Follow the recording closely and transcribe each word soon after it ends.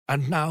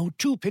And now,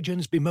 two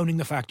pigeons bemoaning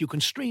the fact you can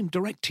stream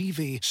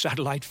DirecTV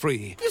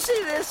satellite-free. You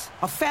see this?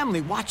 A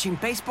family watching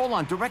baseball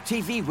on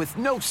DirecTV with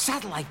no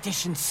satellite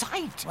dish in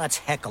sight. Let's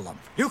heckle them.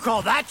 You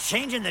call that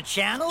changing the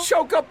channel?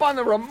 Choke up on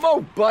the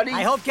remote, buddy.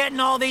 I hope getting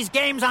all these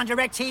games on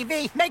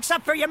DirecTV makes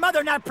up for your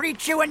mother not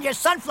pre-chewing your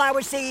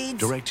sunflower seeds.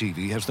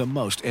 DirecTV has the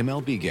most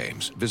MLB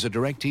games. Visit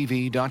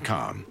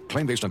DirecTV.com.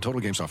 Claim based on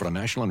total games offered on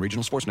national and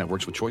regional sports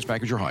networks with choice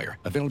package or higher.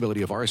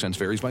 Availability of RSNs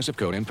varies by zip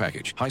code and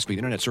package. High-speed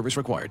internet service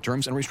required.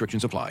 Terms and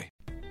restrictions apply.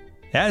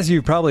 As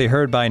you've probably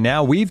heard by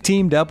now, we've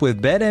teamed up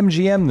with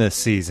BetMGM this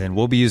season.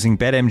 We'll be using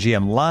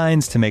BetMGM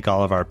lines to make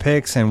all of our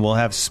picks, and we'll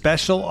have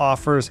special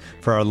offers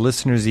for our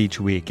listeners each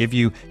week. If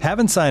you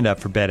haven't signed up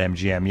for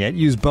BetMGM yet,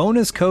 use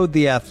bonus code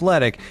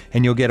THEATHLETIC,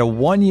 and you'll get a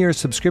 1-year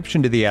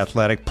subscription to The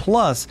Athletic,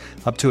 plus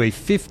up to a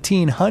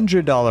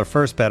 $1,500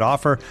 first bet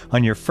offer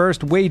on your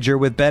first wager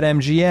with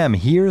BetMGM.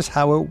 Here's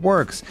how it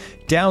works.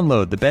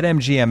 Download the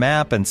BetMGM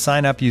app and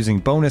sign up using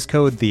bonus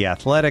code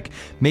THEATHLETIC.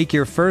 Make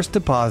your first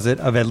deposit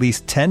of at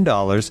least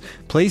 $10.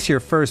 Place your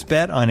first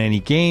bet on any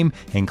game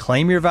and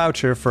claim your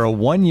voucher for a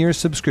 1-year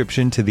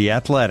subscription to The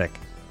Athletic.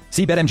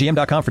 See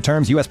BetMGM.com for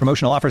terms. U.S.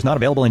 promotional offers not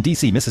available in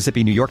D.C.,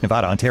 Mississippi, New York,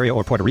 Nevada, Ontario,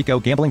 or Puerto Rico.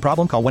 Gambling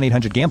problem? Call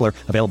 1-800-GAMBLER.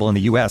 Available in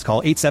the U.S.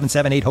 Call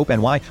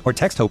 877-8-HOPE-NY or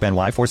text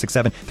HOPE-NY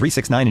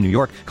 467-369 in New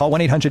York. Call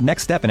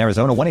 1-800-NEXT-STEP in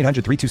Arizona.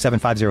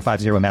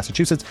 1-800-327-5050 in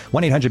Massachusetts.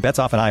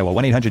 1-800-BETS-OFF in Iowa.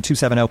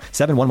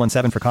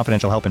 1-800-270-7117 for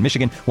confidential help in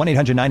Michigan.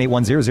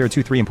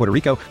 1-800-981-0023 in Puerto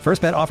Rico.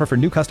 First bet offer for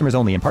new customers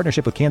only in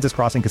partnership with Kansas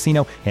Crossing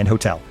Casino and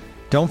Hotel.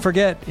 Don't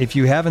forget, if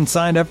you haven't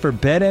signed up for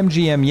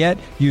BetMGM yet,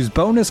 use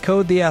bonus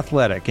code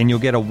THEATHLETIC, and you'll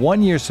get a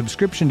 1-year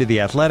subscription to The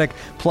Athletic,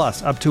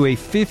 plus up to a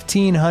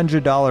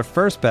 $1,500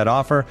 first bet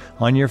offer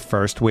on your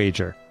first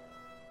wager.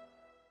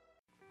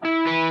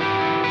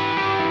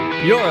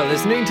 You're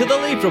listening to The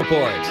Leaf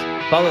Report.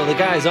 Follow the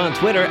guys on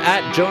Twitter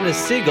at Jonas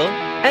Siegel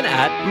and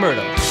at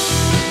Myrtle.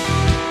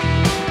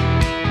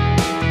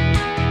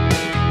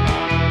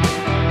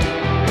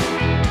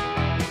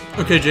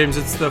 Okay, James,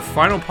 it's the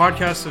final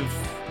podcast of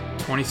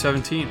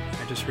 2017.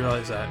 I just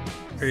realized that.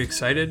 Are you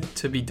excited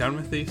to be done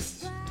with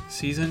this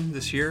season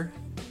this year?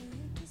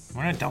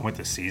 We're not done with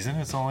the season.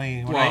 It's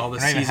only the not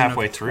season even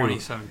halfway of through.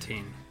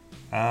 2017.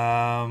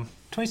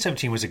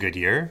 2017 was a good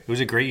year. It was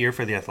a great year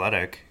for The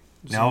Athletic.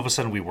 Now all of a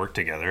sudden we work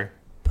together.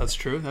 That's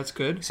true. That's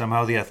good.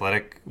 Somehow The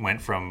Athletic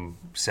went from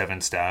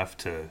 7 staff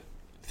to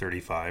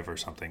 35 or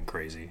something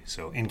crazy.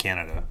 So in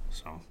Canada.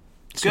 So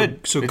it's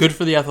good. So good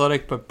for The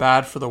Athletic, but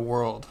bad for the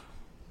world.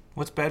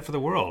 What's bad for the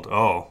world?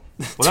 Oh.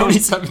 Well,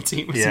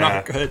 2017 was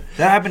not good.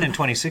 That happened in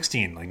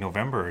 2016, like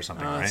November or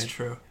something, right? That's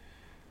true.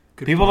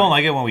 Good People point. don't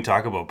like it when we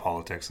talk about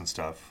politics and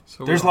stuff.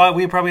 So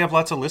we probably have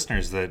lots of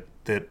listeners that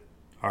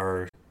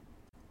are...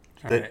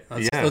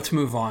 Let's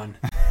move on.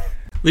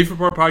 Leaf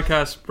Report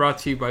Podcast brought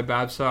to you by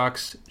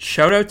Babsocks.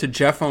 Shout out to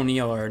Jeff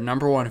O'Neill, our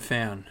number one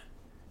fan.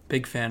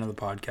 Big fan of the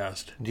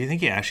podcast. Do you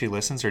think he actually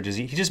listens, or does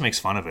he just makes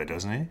fun of it,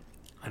 doesn't he?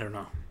 I don't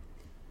know.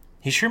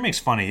 He sure makes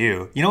fun of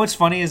you. You know what's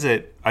funny is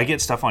that I get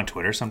stuff on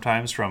Twitter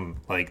sometimes from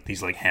like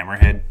these like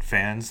Hammerhead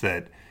fans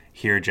that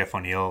hear Jeff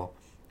O'Neill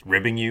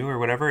ribbing you or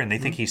whatever, and they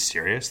think he's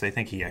serious. They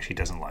think he actually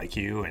doesn't like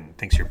you and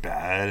thinks you're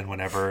bad and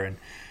whatever. And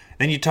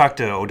then you talk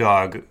to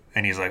O-Dog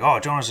and he's like,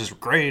 "Oh, Jonas is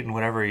great and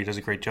whatever. He does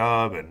a great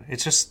job." And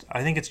it's just,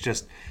 I think it's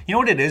just, you know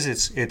what it is?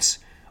 It's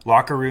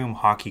locker room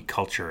hockey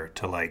culture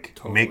to like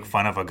make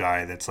fun of a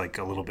guy that's like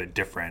a little bit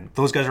different.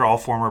 Those guys are all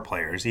former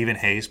players. Even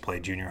Hayes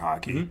played junior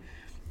hockey. Mm-hmm.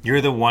 You're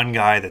the one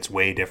guy that's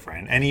way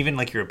different. And even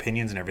like your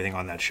opinions and everything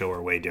on that show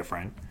are way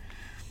different.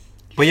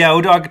 But yeah,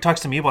 O-Dog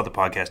talks to me about the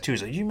podcast too.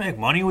 He's like, "You make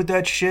money with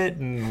that shit?"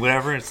 and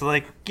whatever. It's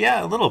like,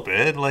 yeah, a little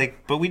bit.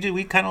 Like, but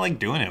we kind of like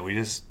doing it.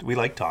 We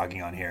like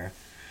talking on here.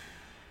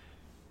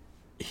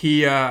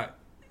 He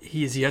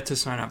is yet to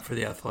sign up for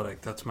The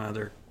Athletic. That's my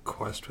other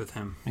quest with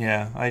him.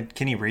 Yeah.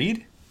 Can he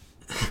read?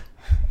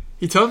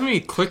 He tells me he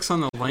clicks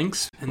on the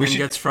links and then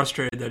gets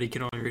frustrated that he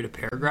can only read a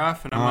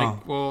paragraph. And I'm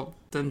like, well,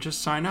 then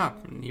just sign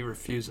up. And he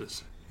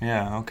refuses.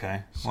 Yeah,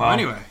 okay. So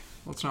anyway,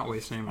 let's not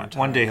waste any more time.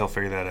 One day he'll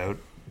figure that out.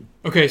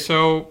 Okay,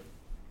 so...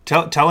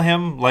 Tell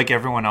him, like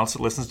everyone else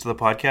that listens to the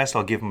podcast,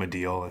 I'll give him a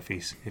deal if he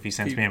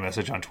sends me a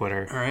message on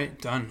Twitter. All right,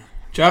 done.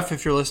 Jeff,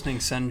 if you're listening,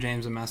 send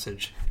James a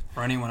message.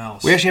 Or anyone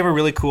else. We actually have a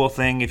really cool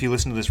thing. If you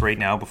listen to this right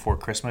now before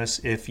Christmas,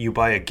 if you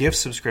buy a gift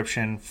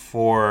subscription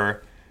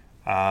for...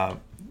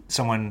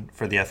 someone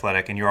for The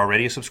Athletic and you're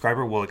already a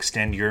subscriber, we'll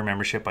extend your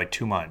membership by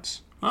 2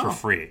 months for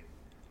free.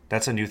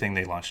 That's a new thing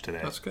they launched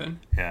today. That's good.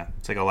 Yeah,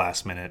 it's like a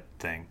last minute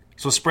thing.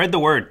 So spread the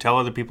word. Tell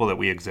other people that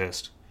we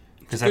exist.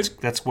 Because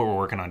that's what we're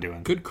working on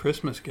doing. Good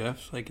Christmas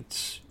gift. Like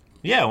it's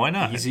why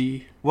not?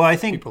 Easy. Well, I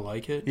think people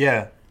like it.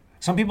 Yeah.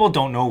 Some people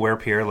don't know where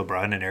Pierre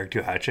LeBrun and Eric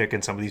Duhatschek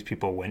and some of these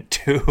people went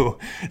to.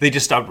 They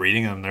just stopped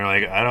reading them. They're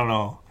like, I don't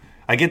know.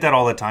 I get that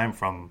all the time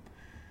from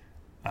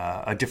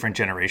a different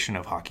generation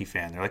of hockey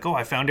fan. They're like, "Oh,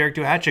 I found Eric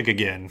Duhatschek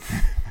again."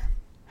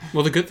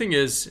 Well, the good thing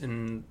is,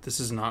 and this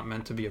is not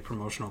meant to be a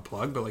promotional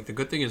plug, but like the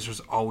good thing is there's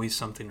always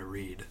something to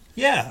read.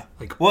 Yeah.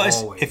 Like, well,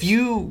 always. if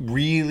you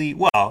really,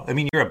 well, I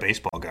mean, you're a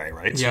baseball guy,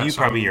 right? So yeah, you so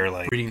probably I'm are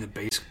like reading the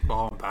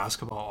baseball and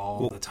basketball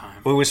all the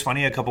time. Well, it was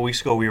funny. A couple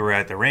weeks ago, we were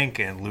at the rink,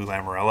 and Lou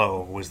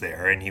Lamoriello was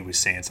there, and he was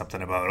saying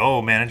something about,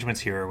 "Oh,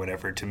 management's here" or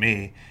whatever to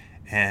me.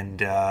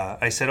 And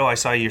I said, "Oh, I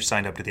saw you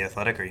signed up to the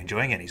Athletic. Are you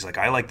enjoying it?" And he's like,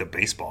 "I like the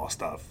baseball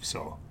stuff."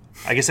 So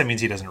I guess that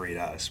means he doesn't read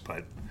us,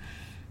 but.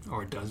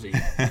 Or does he?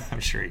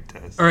 I'm sure he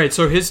does. All right,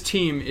 so his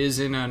team is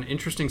in an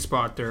interesting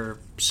spot. They're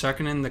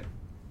second in the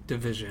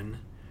division.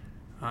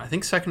 I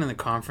think second in the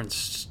conference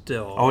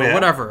still. Oh, yeah?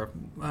 Whatever.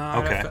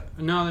 Okay.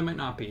 No, they might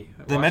not be.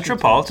 The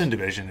Metropolitan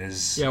Division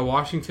is... Yeah,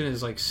 Washington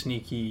is like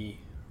sneaky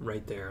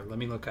right there. Let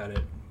me look at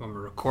it when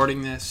we're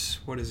recording this.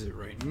 What is it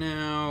right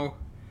now?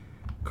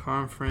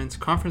 Conference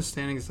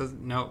standings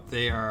doesn't... No,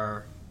 they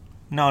are...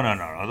 No.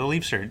 The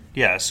Leafs are...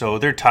 Yeah, so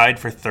they're tied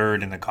for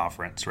third in the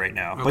conference right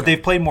now. Okay. But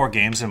they've played more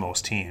games than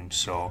most teams,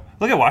 so...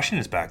 Look at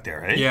Washington's back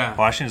there, right? Yeah.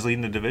 Washington's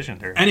leading the division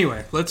there.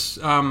 Anyway, let's...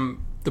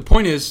 the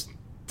point is,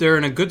 they're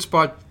in a good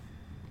spot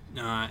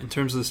in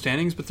terms of the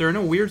standings, but they're in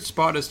a weird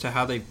spot as to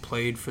how they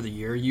played for the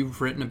year. You've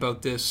written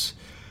about this,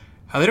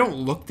 how they don't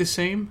look the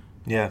same.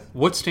 Yeah.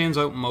 What stands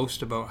out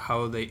most about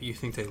how you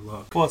think they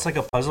look? Well, it's like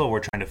a puzzle. We're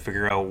trying to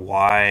figure out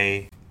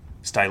why...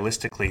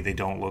 stylistically they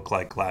don't look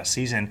like last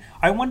season.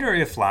 I wonder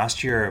if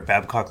last year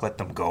Babcock let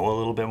them go a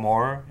little bit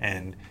more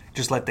and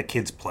just let the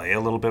kids play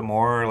a little bit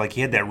more. Like he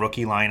had that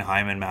rookie line,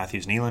 Hyman,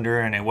 Matthews,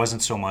 Nylander, and it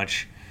wasn't so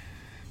much...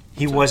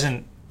 He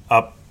wasn't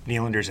up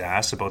Nylander's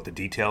ass about the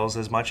details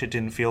as much, it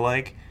didn't feel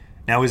like.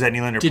 Now is that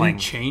Nylander playing...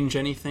 Didn't change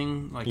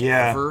anything, like,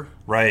 yeah, ever?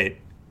 Right.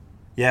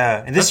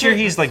 Yeah, and this year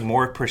he's like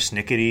more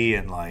persnickety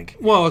and like...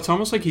 Well, it's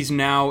almost like he's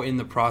now in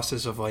the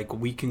process of like,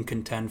 we can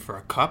contend for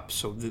a cup,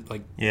 so that,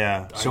 like...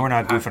 Yeah, so we're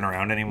not goofing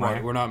around anymore.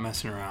 Right, we're not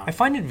messing around. I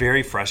find it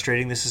very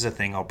frustrating. This is a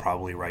thing I'll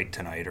probably write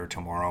tonight or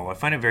tomorrow. I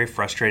find it very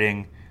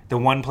frustrating. The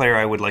one player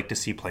I would like to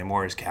see play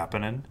more is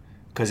Kapanen,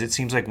 because it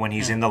seems like when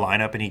he's in the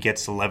lineup and he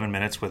gets 11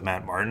 minutes with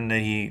Matt Martin,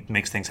 that he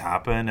makes things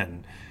happen,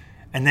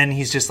 and then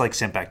he's just like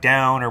sent back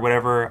down or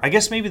whatever. I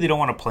guess maybe they don't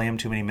want to play him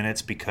too many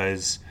minutes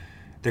because...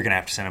 they're going to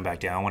have to send him back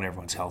down when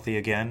everyone's healthy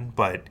again.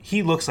 But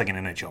he looks like an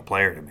NHL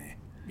player to me.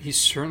 He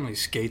certainly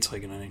skates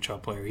like an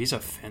NHL player. He's a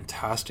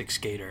fantastic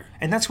skater.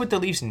 And that's what the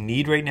Leafs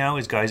need right now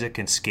is guys that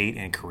can skate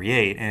and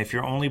create. And if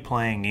you're only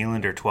playing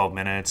Nylander 12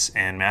 minutes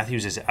and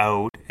Matthews is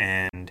out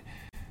and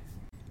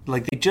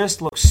like they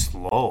just look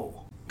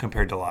slow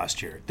compared to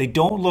last year. They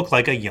don't look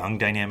like a young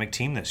dynamic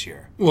team this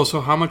year. Well,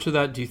 so how much of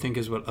that do you think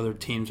is what other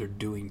teams are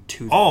doing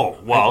to them? Oh,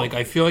 well.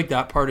 I feel like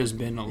that part has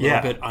been a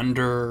little bit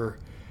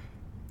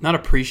not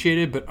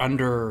appreciated, but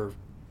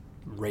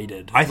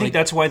underrated. I think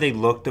that's why they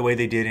looked the way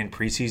they did in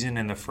preseason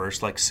in the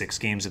first 6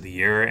 games of the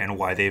year, and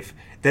why they've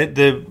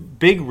the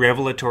big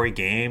revelatory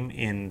game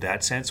in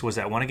that sense was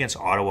that one against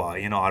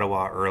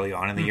Ottawa early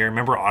on in the year.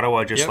 Remember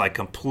Ottawa just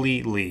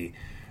completely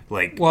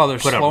they're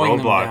put up slowing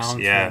roadblocks.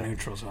 them down for the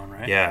neutral zone,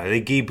 right? Yeah,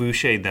 they Guy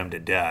Boucher'd them to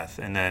death,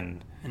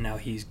 and now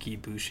he's Guy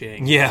Boucher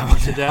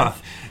to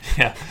death.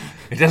 Yeah,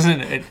 it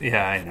doesn't.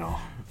 I know.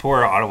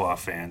 Poor Ottawa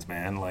fans,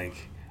 man.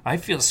 I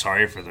feel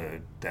sorry for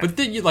But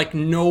then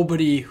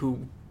nobody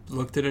who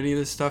looked at any of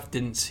this stuff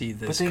didn't see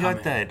this. But they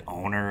got that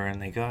owner,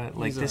 and they got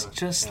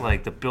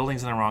the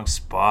building's in the wrong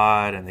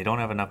spot, and they don't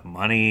have enough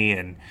money,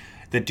 and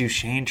the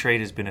Duchesne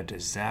trade has been a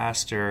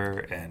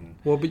disaster. And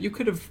but you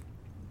could have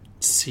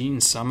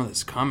seen some of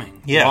this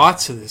coming. Yeah,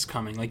 lots of this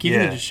coming. Even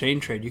the Duchesne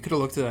trade, you could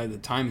have looked at it at the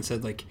time and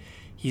said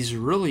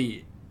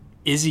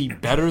is he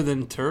better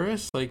than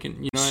Turris? You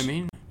know what I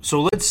mean?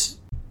 So let's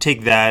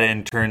take that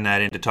and turn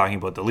that into talking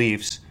about the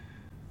Leafs.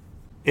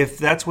 If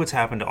that's what's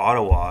happened to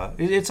Ottawa,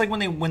 it's like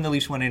when the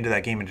Leafs went into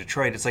that game in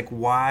Detroit, it's like,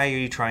 why are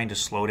you trying to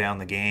slow down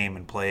the game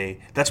and play?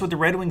 That's what the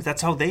Red Wings,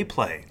 that's how they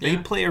play. They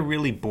play a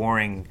really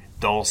boring,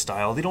 dull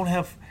style. They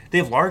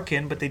have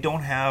Larkin, but they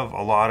don't have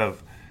a lot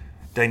of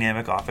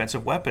dynamic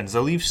offensive weapons.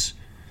 The Leafs,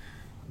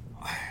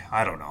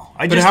 I don't know.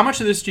 But how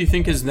much of this do you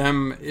think is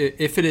them,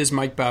 if it is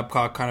Mike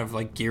Babcock kind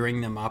of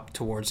gearing them up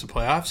towards the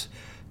playoffs,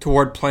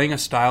 toward playing a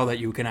style that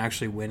you can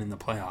actually win in the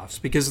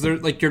playoffs? Because they're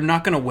you're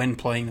not going to win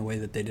playing the way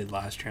that they did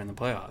last year in the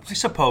playoffs. I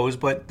suppose,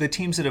 but the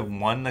teams that have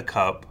won the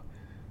Cup,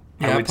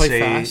 I would say,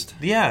 fast.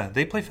 Yeah,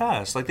 they play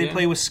fast. They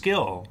play with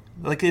skill.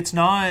 It's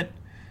not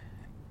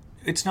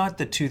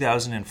the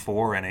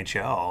 2004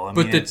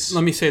 NHL.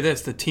 Let me say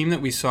this: the team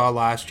that we saw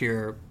last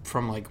year,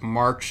 from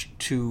March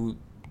to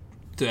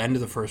the end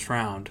of the first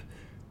round,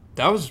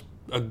 that was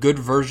a good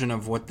version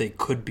of what they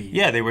could be.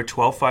 Yeah, they were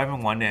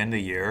 12-5-1 to end the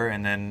year,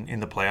 and then in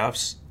the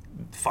playoffs,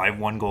 5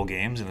 one-goal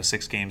games in a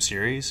 6-game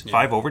series.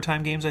 5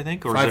 overtime games, I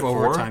think, or 5 is it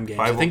 4? Overtime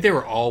games. I think they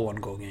were all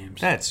 1-goal games.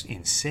 That's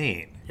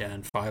insane. Yeah,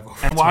 and 5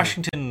 overtime. And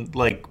Washington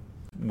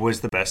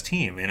was the best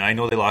team, and I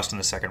know they lost in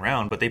the second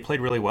round, but they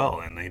played really well,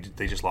 and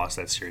they just lost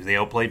that series. They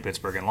outplayed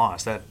Pittsburgh and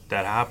lost. That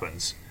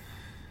happens.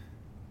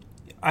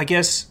 I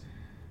guess.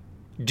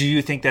 Do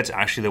you think that's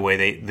actually the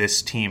way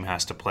this team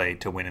has to play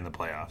to win in the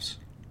playoffs?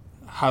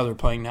 How they're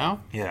playing now?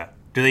 Yeah.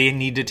 Do they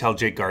need to tell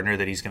Jake Gardiner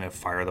that he's going to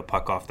fire the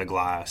puck off the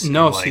glass?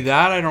 No, and, like, see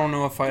that I don't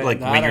know if I like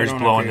that I wingers don't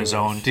blowing agree the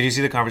zone. with. Did you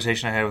see the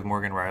conversation I had with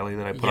Morgan Riley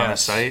that I put on the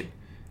Yes. site?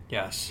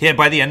 Yes. Yeah,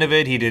 by the end of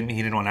it, he didn't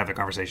want to have the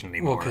conversation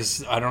anymore. Well,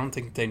 because I don't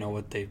think they know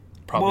what they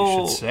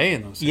probably should say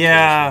in those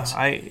situations.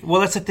 Yeah,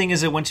 well, that's the thing is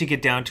that once you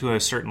get down to a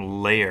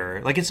certain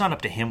layer, like it's not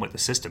up to him what the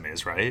system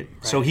is, right?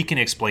 So he can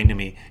explain to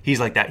me. He's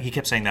like that. He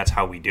kept saying that's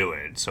how we do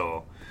it.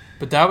 So,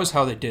 But that was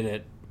how they did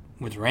it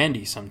with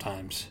Randy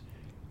sometimes,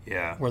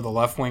 yeah, where the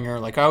left winger,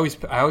 like I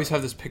always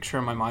have this picture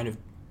in my mind of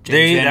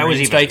James Van that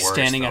was even Riemsdyk worse,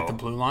 standing though. at the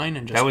blue line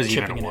and just That was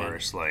chipping even it in.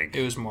 worse. Like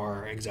It was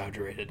more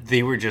exaggerated.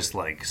 they were just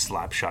like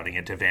slap shotting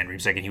it to Van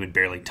Riemsdyk, and he would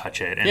barely touch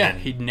it. And Yeah,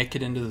 then he'd nick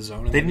it into the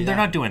zone. And they're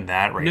not doing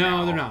that right now.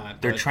 No, they're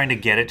not, They're but- trying to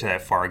get it to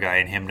that far guy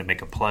and him to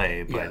make a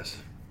play. But Yes.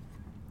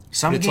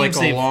 some It's games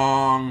like a they've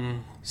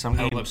long some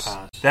outlet games.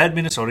 pass. That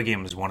Minnesota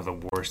game was one of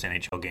the worst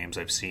NHL games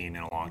I've seen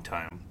in a long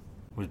time.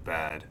 It was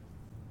bad.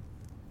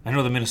 I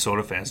know the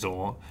Minnesota fans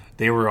don't.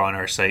 They were on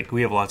our site.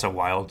 We have lots of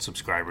Wild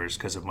subscribers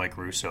because of Mike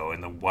Russo,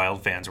 and the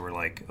Wild fans were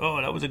like, "Oh,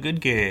 that was a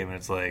good game." And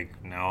it's like,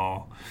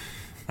 no,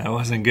 that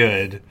wasn't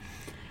good.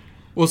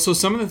 Well, so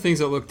some of the things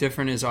that look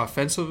different is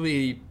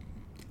offensively.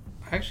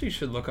 I actually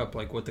should look up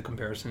like what the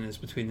comparison is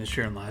between this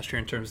year and last year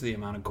in terms of the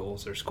amount of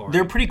goals they're scoring.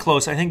 They're pretty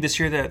close. I think this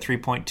year they're at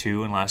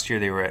 3.2, and last year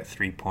they were at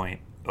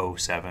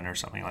 3.07 or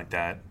something like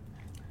that.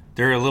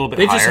 They're a little bit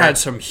They've higher. just had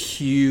some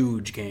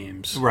huge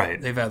games. Right.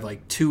 They've had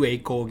like 2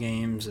 8-goal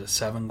games, a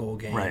 7-goal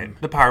game. Right.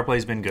 The power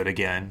play's been good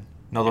again,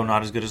 although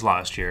not as good as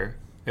last year.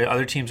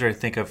 Other teams, I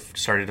think, have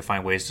started to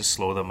find ways to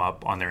slow them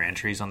up on their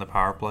entries on the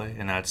power play,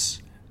 and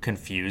that's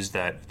confused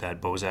that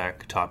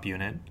Bozak top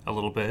unit a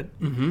little bit.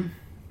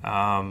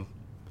 I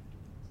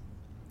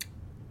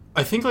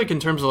think like in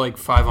terms of like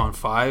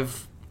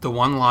 5-on-5, the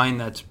one line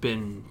that's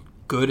been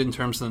good in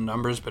terms of the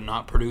numbers but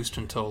not produced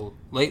until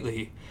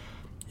lately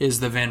is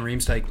the Van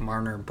Riemsdyk,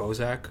 Marner,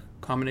 Bozak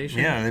combination.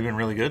 Yeah, they've been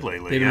really good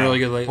lately. They've been really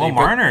good lately, Well, but-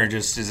 Marner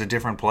just is a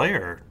different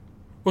player.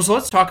 Well, so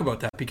let's talk about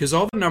that because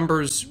all the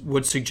numbers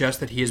would suggest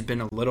that he has been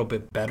a little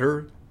bit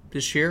better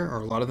this year, or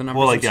a lot of the numbers.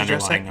 Well, like would the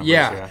suggest underlying that.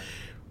 numbers. Yeah,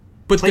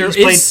 but He's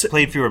there is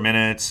played fewer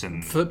minutes,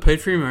 and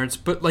played 3 minutes,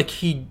 but like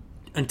he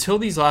until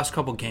these last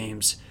couple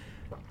games,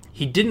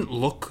 he didn't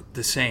look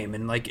the same,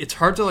 and like it's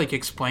hard to like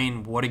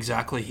explain what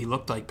exactly he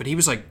looked like. But he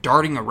was like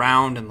darting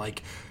around and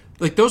like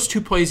those 2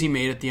 plays he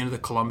made at the end of the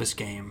Columbus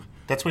game.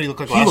 that's what he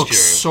looked like He last looked year.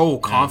 so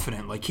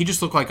confident. Like he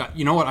just looked like,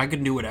 you know what, I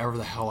can do whatever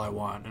the hell I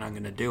want, and I'm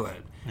going to do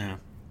it. Yeah.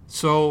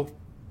 So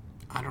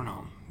I don't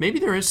know. Maybe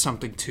there is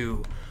something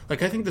to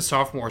like. I think the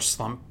sophomore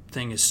slump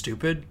thing is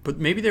stupid, but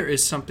maybe there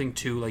is something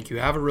to like. You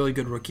have a really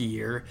good rookie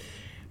year,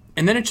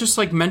 and then it's just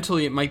like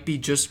mentally, it might be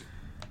just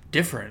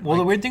different. Well,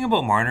 like, the weird thing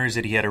about Marner is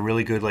that he had a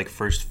really good like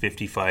first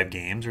 55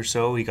 games or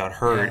so. He got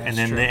hurt, Yeah, and that's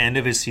then true. the end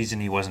of his season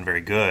he wasn't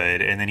very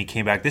good. And then he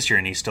came back this year,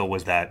 and he still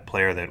was that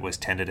player that was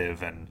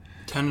tentative and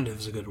tentative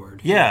is a good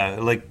word. yeah,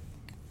 like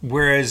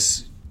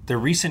whereas the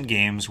recent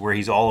games where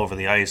he's all over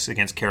the ice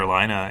against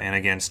Carolina and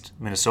against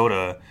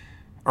Minnesota,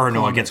 or no,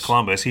 Columbus. against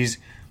Columbus, he's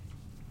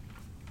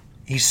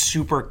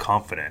super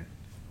confident.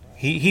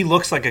 He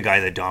looks like a guy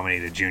that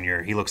dominated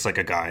junior. He looks like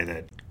a guy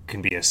that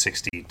can be a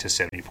 60 to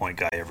 70 point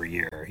guy every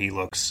year.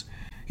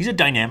 He's a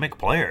dynamic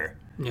player.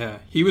 Yeah,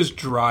 he was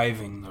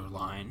driving the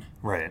line.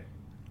 Right.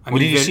 I What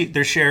mean, did you Vin- see?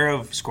 Their share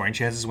of scoring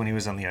chances when he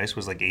was on the ice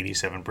was like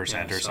 87%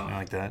 Yeah, I or saw something it.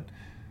 like that.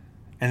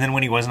 And then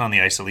when he wasn't on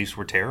the ice, the Leafs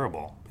were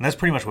terrible. And that's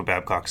pretty much what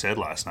Babcock said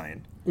last night.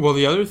 Well,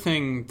 the other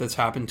thing that's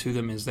happened to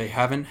them is they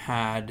haven't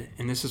had,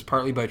 and this is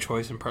partly by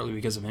choice and partly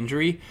because of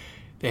injury,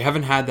 they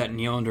haven't had that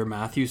Nylander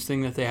Matthews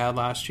thing that they had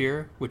last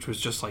year, which was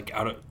just like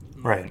out of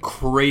Right.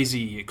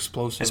 crazy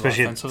explosive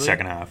Especially in the offensively.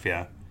 second half,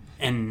 yeah.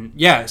 And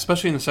yeah,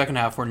 especially in the second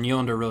half where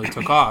Nylander really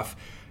took off.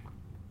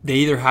 They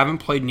either haven't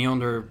played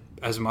Nylander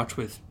as much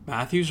with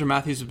Matthews or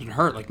Matthews has been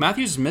hurt. Like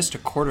Matthews has missed a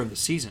quarter of the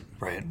season.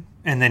 Right.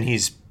 And then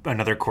he's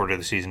another quarter of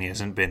the season he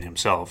hasn't been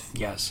himself.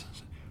 Yes.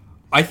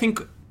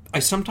 I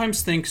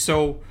sometimes think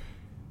so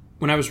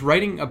when I was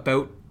writing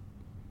about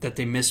that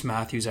they miss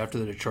Matthews after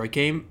the Detroit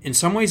game, in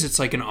some ways it's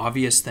like an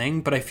obvious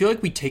thing, but I feel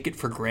like we take it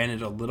for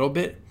granted a little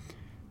bit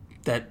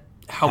that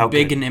how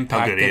big good- an how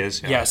impact good he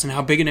is, yeah. yes, and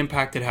how big an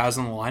impact it has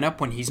on the lineup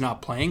when he's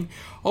not playing.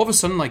 All of a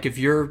sudden, like if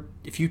you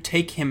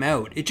take him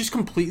out, it just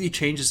completely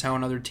changes how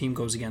another team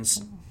goes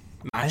against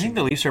I think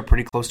the Leafs are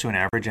pretty close to an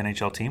average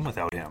NHL team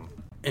without him.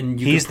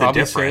 and you He's could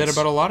probably the say difference.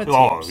 that about a lot of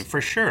Oh, teams.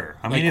 for sure.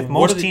 I Like, mean, if what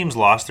most are the- teams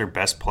lost their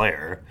best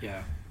player,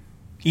 Yeah.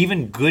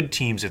 even good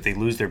teams, if they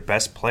lose their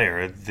best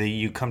player,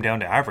 you come down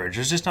to average.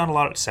 There's just not a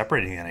lot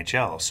separating the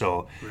NHL.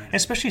 So,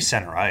 especially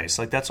center ice,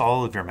 like that's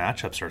all of your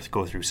matchups are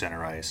go through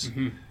center ice.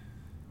 Mm-hmm.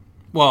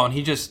 Well, and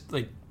he just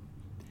like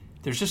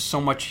there's just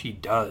so much he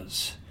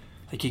does.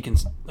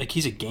 Like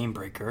he's a game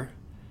breaker.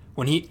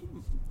 When he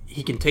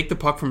can take the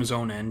puck from his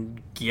own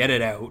end, get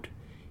it out.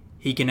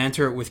 He can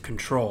enter it with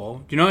control.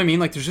 Do you know what I mean?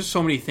 Like there's just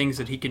so many things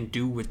that he can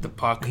do with the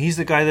puck. He's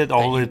the guy that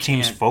all you the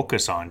teams can't-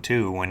 focus on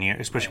too. When you,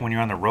 especially when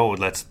you're on the road,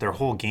 their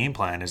whole game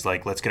plan is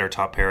like, let's get our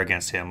top pair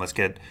against him.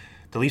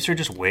 The Leafs are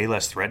just way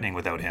less threatening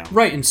without him.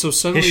 Right, and so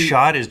suddenly His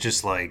shot is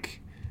just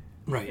like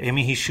Right. I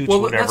mean, he shoots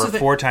Well, that's whatever the thing.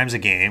 4 times a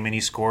game, and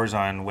he scores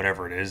on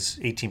whatever it is,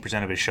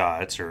 18% of his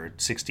shots or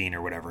 16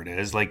 or whatever it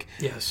is. Like,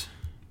 Yes.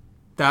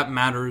 That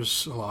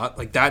matters a lot.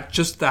 Like that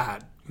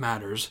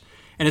matters.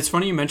 And it's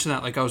funny you mentioned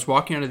that. Like I was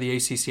walking out of the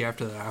ACC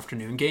after the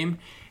afternoon game,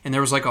 and there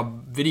was like a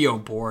video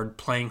board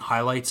playing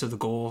highlights of the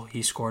goal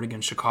he scored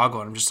against Chicago,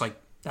 and I'm just like,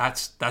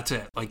 that's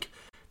it. Like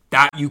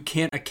that, you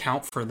can't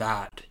account for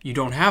that. You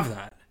don't have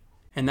that.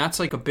 And that's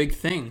like a big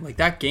thing. Like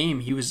that game,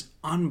 he was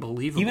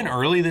unbelievable. even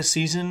early this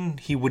season,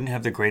 he wouldn't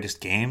have the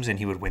greatest games, and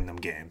he would win them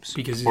games.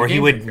 Because he's or a he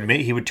game would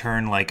maker. he would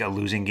turn like a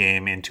losing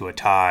game into a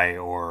tie,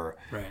 or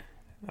Right.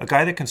 a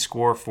guy that can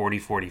score 40,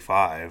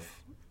 45,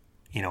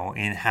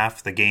 in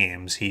half the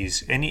games.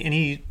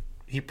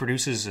 He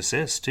produces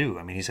assists too.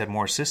 I mean, he's had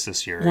more assists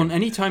this year. Well, and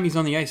anytime he's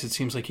on the ice, it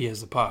seems like he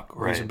has the puck,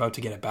 or he's Right. about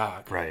to get it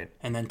back. Right.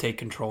 And then take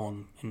control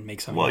and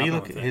make something Well, you happen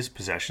look with at it. his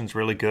possession's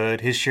really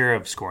good. His share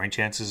of scoring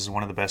chances is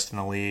one of the best in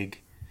the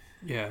league.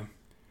 Yeah.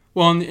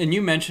 Well, and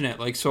you mentioned it,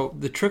 like, so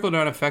the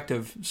trickle-down effect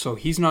of, so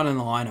he's not in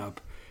the lineup.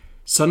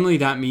 Suddenly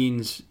that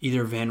means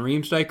either Van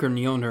Riemsdyk or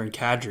Nylander and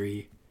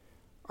Kadri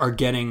are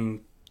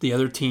getting the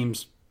other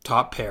team's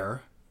top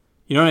pair.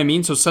 You know what I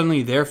mean? So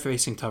suddenly they're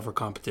facing tougher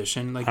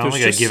competition. Like, I don't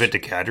there's think just, I'd give it to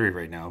Kadri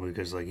right now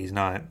because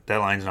that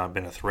line's not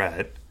been a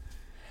threat.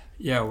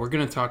 Yeah, we're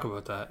going to talk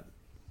about that.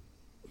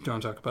 Do you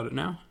want to talk about it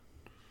now?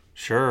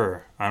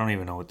 Sure. I don't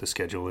even know what the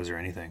schedule is or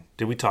anything.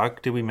 Did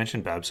we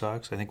mention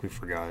Babsocks? I think we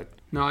forgot.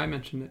 No, I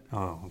mentioned it.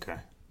 Oh, okay.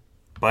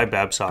 Buy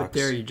Babsocks. But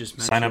there you just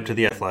Sign up mentioned to it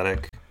The again.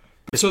 Athletic.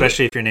 So-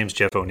 Especially if your name's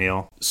Jeff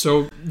O'Neill.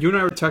 So you and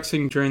I were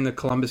texting during the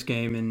Columbus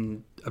game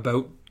and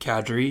about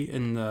Kadri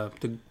and the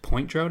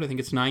point drought. I think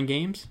it's 9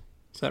 games.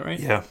 Is that right?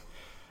 Yeah.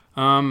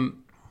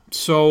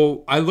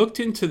 So I looked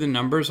into the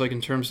numbers, like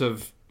in terms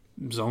of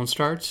zone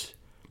starts.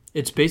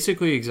 It's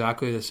basically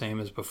exactly the same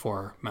as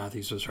before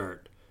Matthews was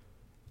hurt,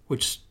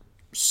 which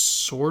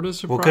sort of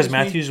surprised Well, because me.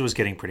 Matthews was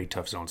getting pretty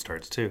tough zone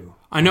starts too.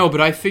 I know,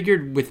 but I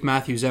figured with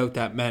Matthews out,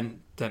 that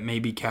meant that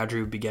maybe Kadri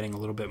would be getting a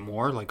little bit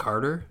more, like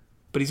harder.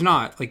 But he's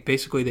not. Like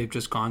basically, they've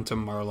just gone to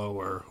Marlowe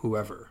or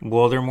whoever.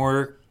 Well, they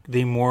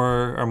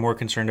are more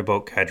concerned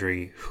about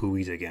Kadri, who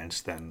he's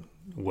against, than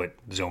what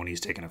zone he's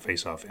taking a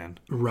face-off in.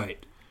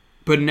 Right.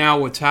 But now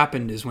what's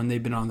happened is when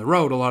they've been on the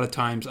road, a lot of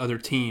times other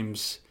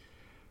teams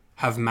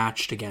have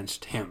matched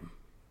against him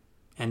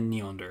and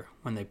Nylander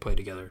when they play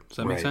together. Does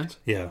that make sense?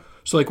 Yeah.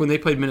 So like when they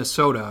played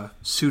Minnesota,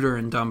 Suter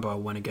and Dumba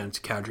went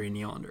against Kadri and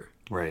Nylander.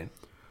 Right.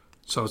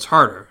 So it's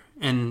harder.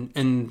 And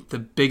the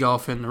big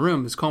elephant in the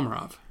room is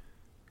Komarov.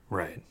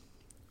 Right.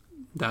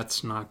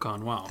 That's not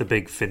gone well. The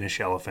big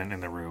Finnish elephant in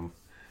the room.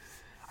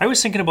 I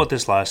was thinking about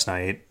this last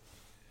night.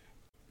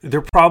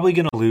 They're probably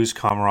going to lose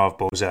Komarov,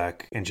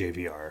 Bozak, and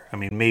JVR. I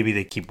mean, maybe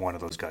they keep one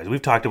of those guys.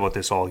 We've talked about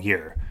this all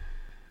year.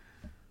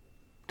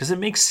 Does it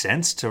make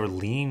sense to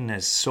lean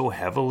so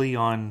heavily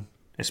on,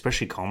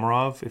 especially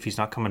Komarov, if he's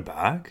not coming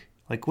back?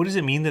 Like, what does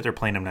it mean that they're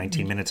playing him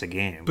 19 minutes a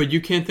game? But you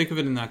can't think of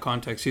it in that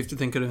context. You have to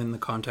think of it in the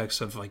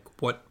context of like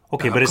what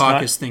Okay, but it's Babcock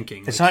not- is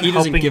thinking. it's Like, not he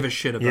doesn't helping- give a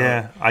shit about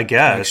Yeah, I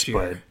guess, next year.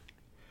 but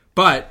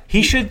But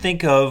he should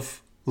think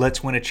of,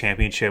 let's win a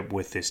championship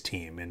with this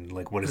team, and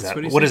like, what does That's that?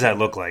 what he's What does that thinking.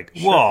 look like?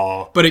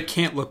 Well, But it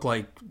can't look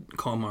like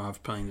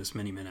Komarov playing this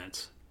many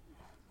minutes.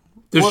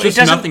 There's well, just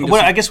it doesn't. nothing to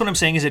What, say. I guess what I'm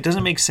saying is, it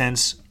doesn't make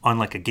sense on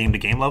like a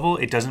game-to-game level.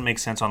 It doesn't make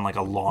sense on like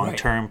a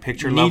long-term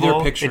picture Neither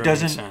level. picture it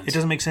doesn't. makes sense. It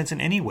doesn't make sense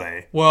in any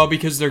way. Well,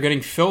 because they're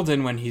getting filled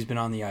in when he's been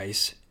on the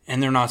ice,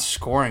 and they're not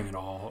scoring at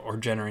all or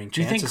generating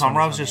Do you chances. think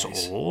when Komarov's he's on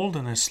just the ice. old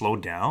and has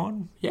slowed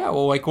down? Yeah,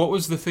 well, like, what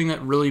was the thing that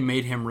really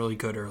made him really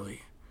good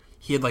early?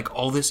 He had, like,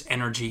 all this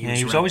energy.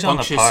 He was always on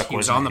the rambunctious, puck, He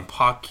was wasn't on he? the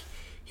puck.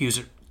 He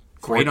was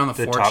great on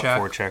the top forecheck.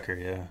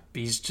 forechecker. Yeah.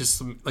 He's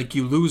just, like,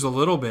 you lose a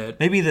little bit.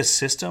 Maybe the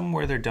system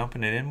where they're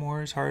dumping it in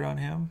more is hard on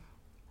him.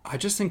 I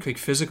just think, like,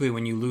 physically,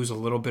 when you lose a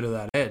little bit of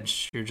that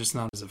edge, you're just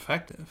not as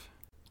effective.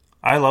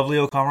 I love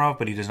Leo Komarov,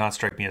 but he does not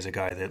strike me as a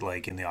guy that,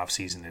 like, in the off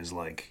season is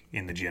like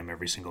in the gym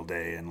every single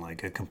day and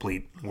like a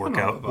complete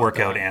about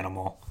workout that.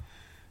 animal.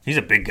 He's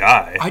a big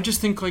guy. I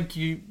just think, like,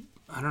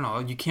 I don't know,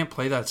 you can't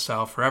play that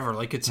style forever.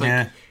 Like, it's like,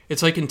 Yeah.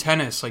 it's like in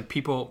tennis, like,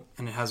 people,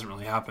 and it hasn't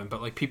really happened,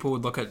 but, like, people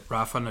would look at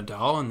Rafa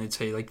Nadal and they'd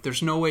say, like,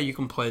 there's no way you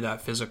can play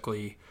that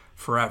physically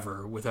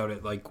forever without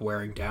it, like,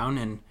 wearing down.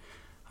 And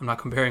I'm not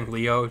comparing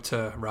Leo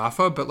to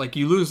Rafa, but, like,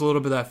 you lose a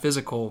little bit of that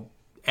physical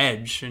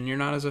edge and you're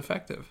not as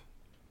effective.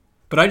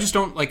 But I just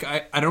don't, like,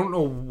 I don't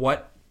know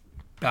what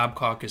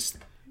Babcock is.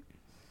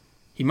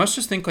 He must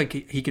just think, like,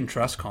 he can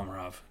trust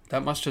Komarov.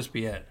 That must just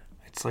be it.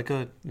 It's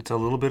a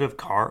little bit of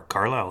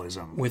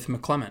Carlyleism. With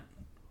McClement.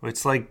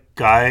 It's like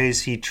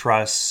guys he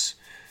trusts.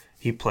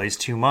 He plays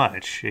too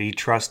much. He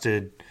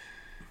trusted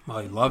Well,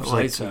 he loves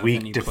like Zaitsev, weak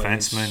and he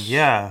defensemen. plays-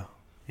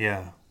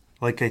 Yeah.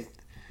 Like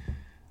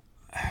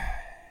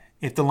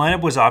if the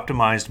lineup was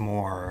optimized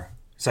more,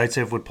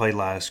 Zaitsev would play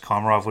less.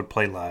 Komarov would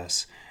play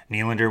less.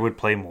 Nylander would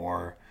play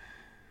more.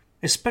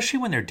 Especially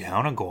when they're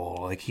down a goal.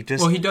 Like he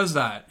just. Well, he does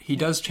that. He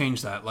does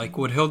change that. Like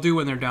what he'll do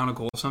when they're down a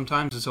goal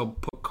sometimes is he'll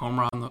put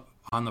Comer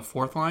on the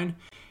fourth line,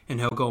 and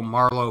he'll go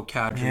Marlowe,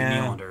 Kadri,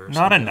 Nylander. or Not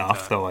something enough like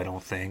that. though. I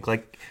don't think.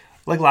 Like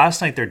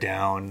last night they're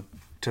down.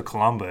 to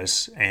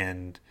Columbus,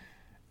 and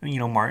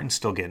Martin's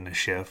still getting a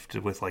shift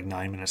with like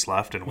 9 minutes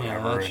left and whatever.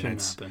 Yeah, that and shouldn't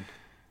it's happen.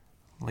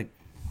 like,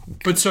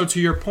 But so to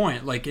your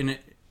point, like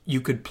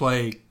you could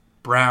play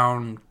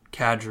Brown,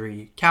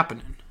 Kadri,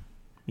 Kapanen.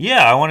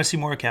 yeah, I want to see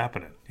more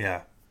Kapanen.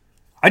 Yeah,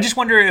 I just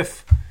wonder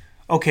if,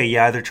 okay,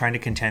 yeah, they're trying to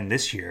contend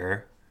this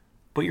year,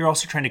 but you're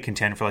also trying to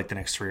contend for like the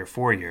next 3 or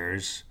 4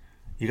 years.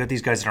 You got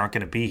these guys that aren't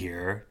going to be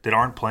here, that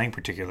aren't playing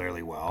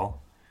particularly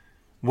well.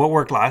 What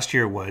worked last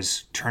year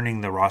was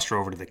turning the roster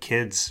over to the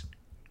kids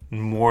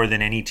more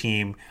than any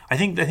team. I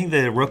think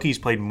the rookies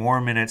played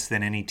more minutes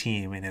than any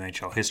team in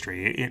NHL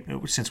history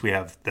since we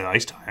have the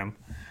ice time.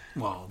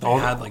 Well, they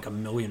had like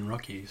 1 million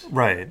rookies.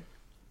 Right.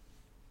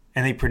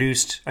 And they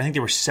produced, I think they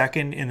were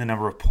second in the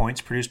number of points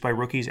produced by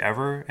rookies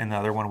ever, and the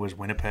other one was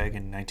Winnipeg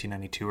in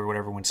 1992 or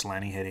whatever when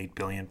Solani had 8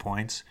 billion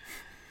points.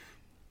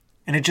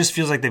 And it just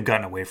feels like they've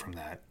gotten away from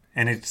that.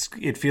 And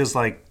it feels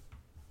like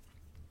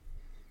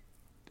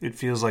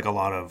a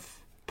lot of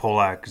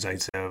Polak,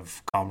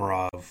 Zaitsev,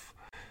 Komarov.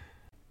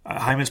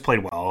 Hyman's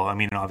played well. I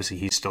mean, obviously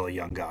he's still a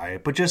young guy,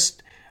 but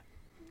just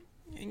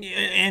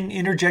and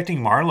interjecting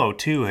Marleau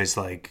too is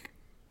like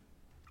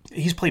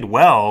he's played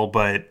well,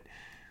 but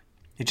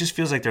it just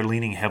feels like they're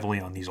leaning heavily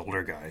on these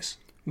older guys.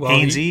 Well,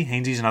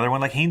 Hainsey's another one.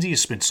 Like Hainsey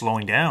has been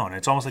slowing down.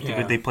 It's almost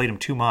like they played him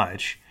too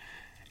much,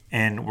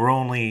 and we're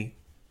only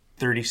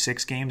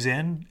 36 games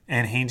in,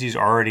 and Hainsey's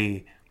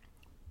already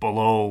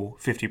below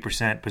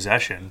 50%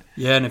 possession.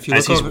 Yeah, and if you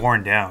look he's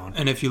worn down.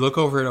 And if you look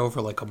over it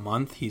over like a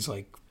month, he's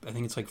like, I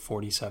think it's like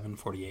 47,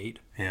 48.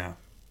 Yeah.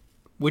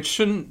 Which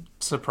shouldn't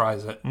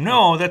surprise it.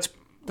 No, that's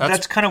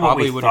kind of what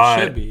we thought.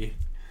 It should be.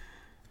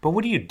 But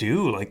what do you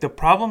do? Like the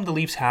problem the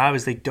Leafs have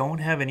is they don't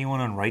have anyone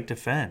on right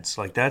defense.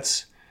 Like they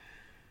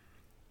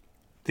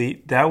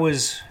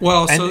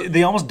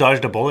almost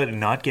dodged a bullet in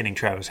not getting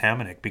Travis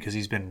Hamonic because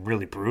he's been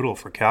really brutal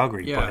for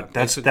Calgary. Yeah,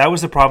 but that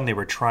was the problem they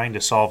were trying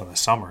to solve in the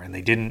summer, and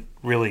they didn't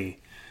really.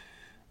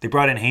 They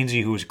brought in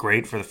Hainsey, who was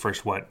great for the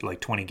first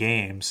 20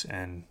 games,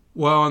 and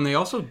they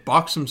also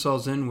boxed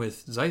themselves in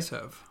with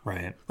Zaitsev.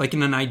 Right. Like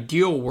in an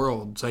ideal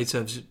world,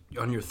 Zaitsev's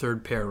on your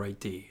third pair right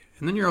D,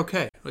 and then you're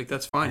okay. Like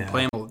that's fine. Yeah.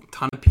 Play him a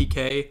ton of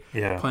PK.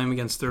 Yeah. Play him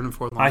against third and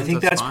fourth lines. I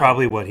think that's fine.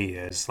 probably what he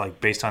is.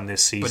 Like based on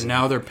this season. But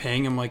now they're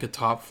paying him like a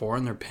top 4,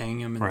 and they're paying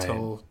him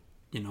until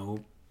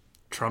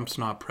Trump's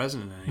not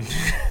president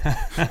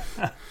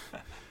anymore.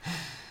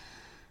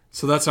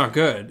 So that's not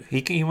good.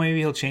 Maybe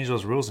he'll change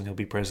those rules and he'll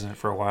be president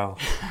for a while.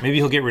 Maybe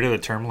he'll get rid of the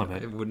term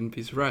limit. I wouldn't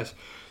be surprised.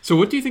 So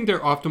what do you think their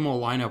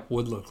optimal lineup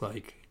would look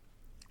like?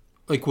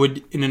 Like,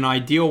 in an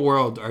ideal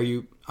world,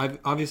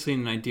 obviously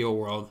in an ideal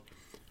world,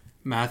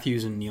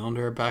 Matthews and Nylander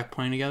are back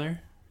playing together?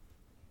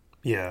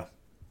 Yeah.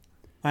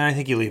 I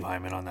think you leave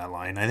Hyman on that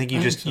line. I think you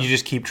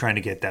just keep trying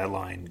to get that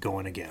line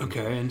going again.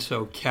 Okay, and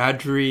so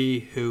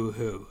Kadri,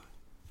 who?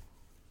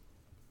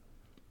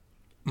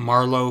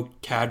 Marleau,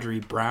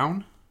 Kadri,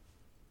 Brown?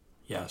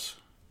 Yes.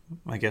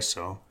 I guess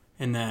so.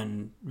 And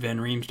then Van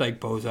Riemsdyk,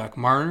 Bozak,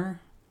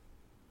 Marner?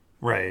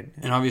 Right.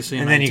 And obviously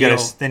you got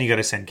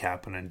to send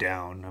Kapanen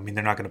down. I mean,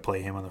 they're not going to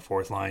play him on the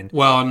fourth line.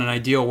 Well, in an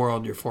ideal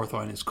world, your fourth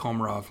line is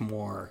Komarov,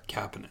 Moore,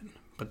 Kapanen.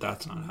 But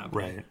that's not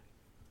happening. Right.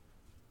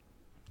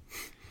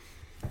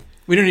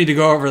 We don't need to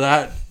go over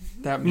that.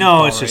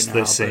 No, it's just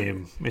the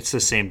same. It's the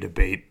same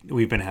debate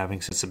we've been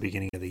having since the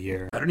beginning of the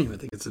year. I don't even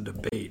think it's a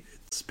debate.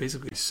 It's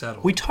basically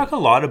settled. We talk a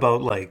lot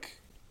about like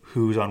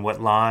who's on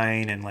what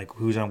line and like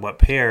who's on what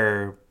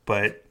pair,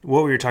 but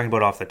what we were talking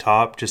about off the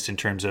top, just in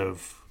terms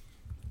of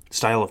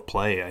style of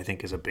play, I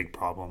think is a big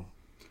problem.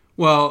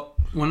 Well,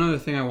 one other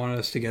thing I wanted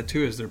us to get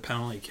to is their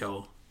penalty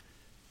kill,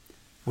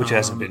 which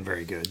hasn't been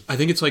very good. I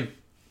think it's like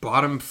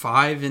bottom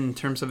 5 in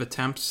terms of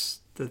attempts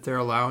that they're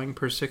allowing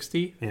per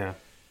 60. Yeah.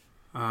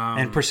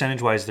 And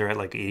percentage-wise, they're at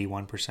like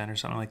 81% or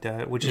something like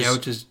that, which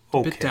is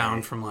a bit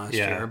down from last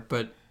year.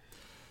 But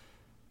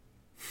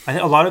I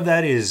think a lot of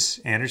that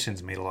is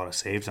Anderson's made a lot of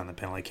saves on the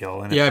penalty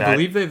kill. And I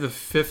believe they have the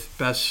 5th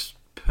best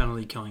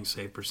penalty killing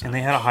save percentage. And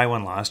they had a high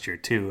one last year,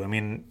 too. I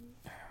mean,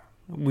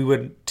 we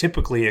would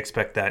typically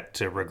expect that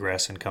to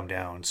regress and come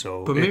down.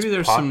 But maybe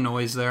there's some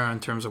noise there in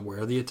terms of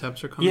where the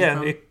attempts are coming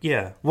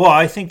from. Well,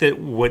 I think that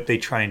what they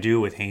try and do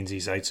with Hainsey,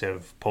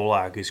 Zaitsev,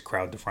 Polak is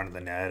crowd the front of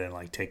the net and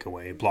like take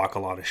away, block a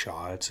lot of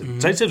shots.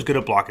 And Zaitsev's good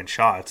at blocking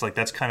shots. Like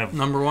that's kind of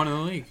number 1 in the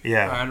league.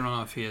 Yeah, I don't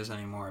know if he is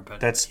anymore, but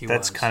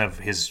that's kind of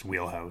his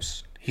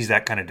wheelhouse. He's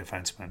that kind of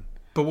defenseman.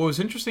 But what was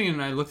interesting,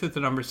 and I looked at the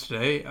numbers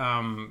today.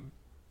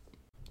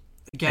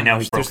 Again, and now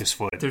he broke his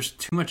foot. There's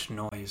too much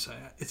noise.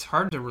 It's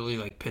hard to really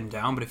like pin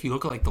down. But if you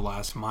look at like the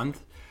last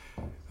month,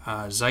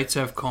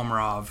 Zaitsev,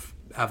 Komarov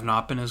have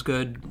not been as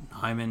good.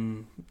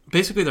 Hyman,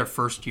 basically their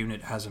first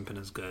unit hasn't been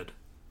as good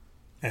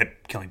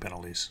at killing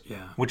penalties.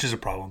 Yeah, which is a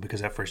problem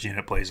because that first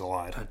unit plays a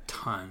lot, a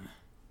ton.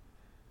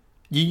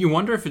 You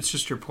wonder if it's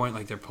just your point,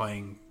 like they're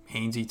playing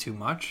Hainsey too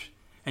much,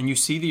 and you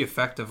see the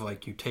effect of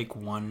like you take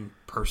one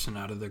person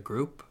out of the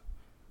group,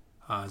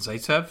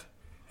 Zaitsev,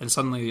 and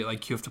suddenly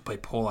like you have to play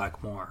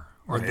Polak more.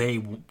 Or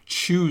they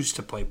choose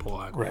to play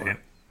Polak more. Right.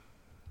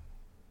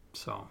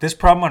 So this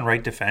problem on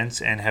right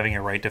defense and having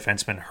a right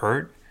defenseman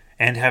hurt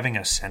and having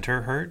a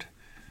center hurt,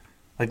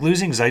 like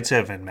losing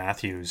Zaitsev and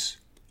Matthews,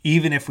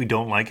 even if we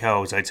don't like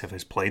how Zaitsev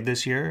has played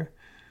this year,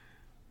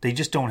 they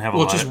just don't have a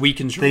lot. Well, it just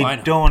weakens your lineup.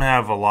 They don't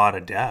have a lot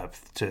of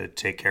depth to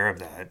take care of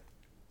that.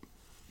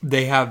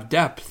 They have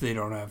depth. They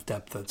don't have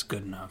depth that's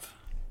good enough.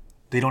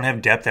 They don't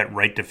have depth at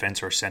right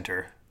defense or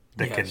center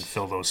that Yes. can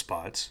fill those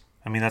spots.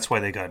 I mean, that's why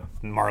they got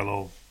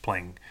Marleau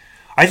playing.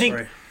 I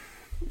think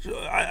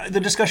the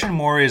discussion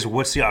more is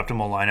what's the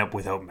optimal lineup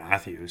without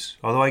Matthews.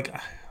 Although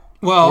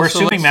we're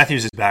assuming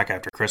Matthews is back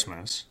after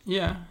Christmas.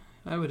 Yeah,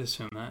 I would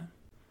assume that.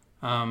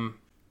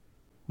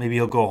 Maybe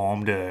he'll go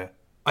home to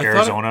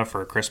Arizona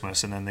for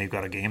Christmas, and then they've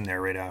got a game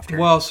there right after.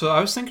 Well, so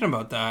I was thinking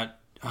about that,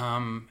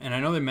 and I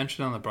know they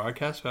mentioned it on the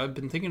broadcast, but I've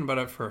been thinking about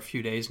it for a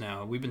few days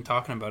now. We've been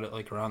talking about it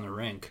like around the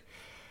rink.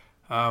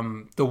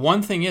 The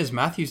one thing is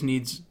Matthews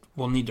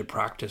will need to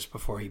practice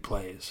before he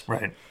plays.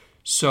 Right.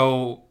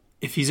 So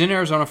if he's in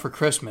Arizona for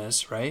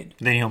Christmas, right?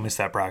 Then he'll miss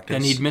that practice.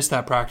 Then he'd miss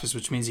that practice,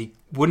 which means he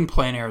wouldn't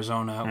play in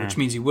Arizona, which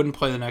means he wouldn't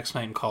play the next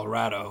night in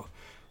Colorado,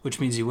 which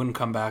means he wouldn't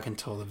come back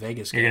until the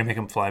Vegas game. You're going to make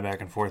him fly back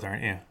and forth,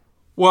 aren't you?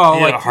 Well,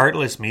 You're like a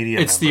heartless media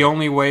it's member. the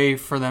only way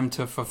for them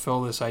to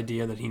fulfill this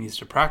idea that he needs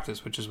to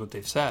practice, which is what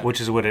they've said.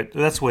 Which is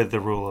that's what the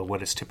rule of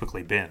what it's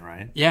typically been,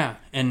 right? Yeah,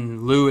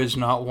 and Lou is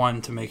not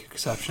one to make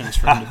exceptions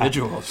for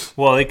individuals.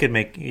 Well, they could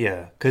make,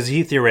 because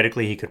he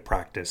could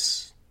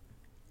practice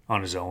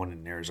on his own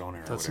in Arizona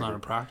or That's whatever. not a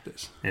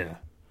practice. Yeah.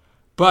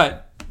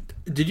 But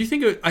did you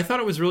think I thought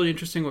it was really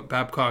interesting what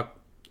Babcock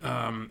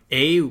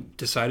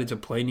decided to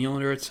play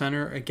Nylander at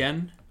center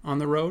again on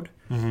the road.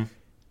 Mm-hmm.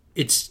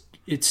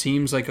 It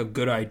seems like a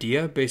good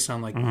idea based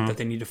on that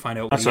they need to find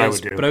out That's what he what I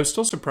is, would do. but I was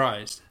still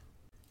surprised.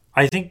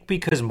 I think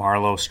because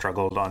Marleau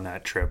struggled on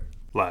that trip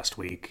last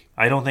week.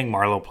 I don't think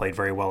Marleau played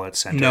very well at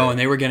center. No, and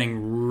they were getting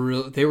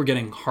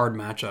hard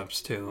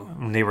matchups too.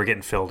 And they were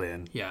getting filled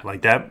in. Yeah.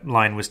 Like that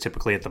line was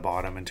typically at the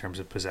bottom in terms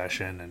of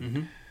possession.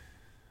 And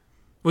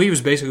Well, he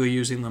was basically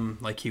using them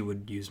like he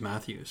would use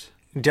Matthews.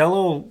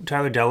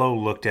 Tyler Dello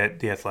looked at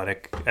The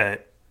Athletic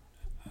at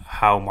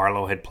how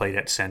Marleau had played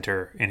at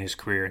center in his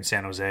career in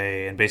San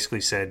Jose and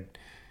basically said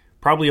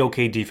probably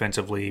okay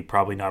defensively,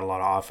 probably not a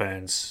lot of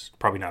offense,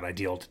 probably not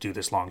ideal to do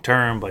this long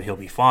term, but he'll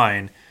be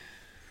fine.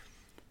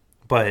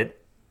 But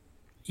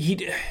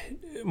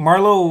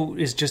Marleau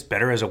is just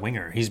better as a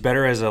winger. He's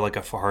better as a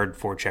hard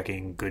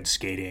forechecking, good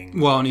skating.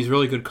 Well, and he's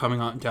really good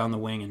coming on down the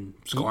wing and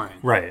scoring.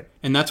 Right.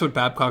 And that's what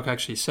Babcock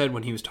actually said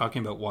when he was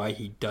talking about why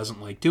he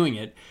doesn't like doing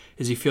it,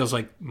 is he feels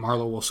like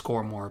Marleau will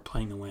score more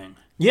playing the wing.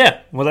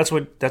 Yeah. Well, that's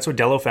what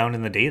Dello found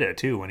in the data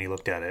too when he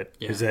looked at it.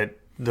 Yeah. Is that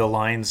the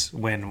lines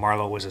when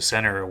Marleau was a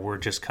center were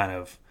just kind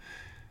of,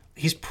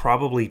 he's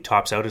probably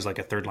tops out as like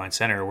a third line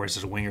center, whereas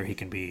as a winger he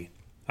can be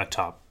a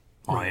top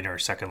line or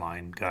second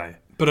line guy.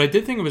 But I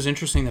did think it was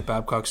interesting that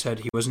Babcock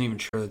said he wasn't even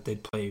sure that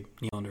they'd play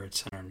Nylander at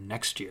center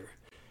next year,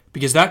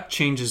 because that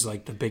changes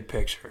like the big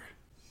picture.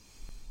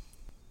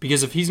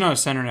 Because if he's not a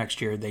center next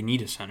year, they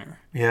need a center.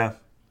 Yeah.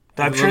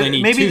 I'm Well, sure they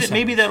need maybe two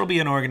maybe centers. that'll be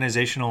an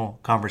organizational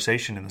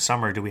conversation in the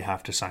summer. Do we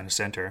have to sign a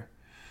center?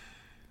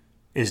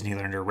 Is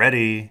Nylander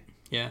ready?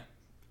 Yeah.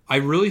 I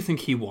really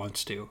think he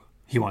wants to.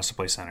 He wants to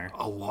play center.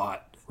 A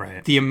lot.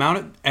 Right. The amount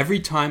of every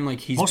time like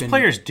he's Most been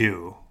players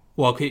do.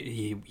 Well,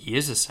 he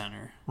is a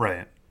center.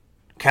 Right.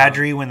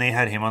 Kadri, when they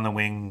had him on the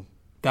wing,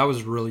 That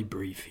was really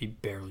brief. He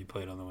barely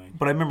played on the wing.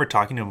 but I remember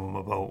talking to him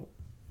about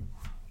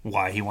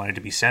why he wanted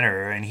to be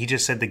center, and he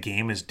just said the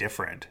game is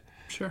different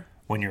Sure.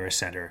 when you're a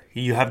center.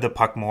 You have the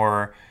puck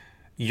more.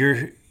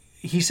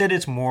 He said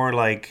it's more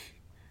like,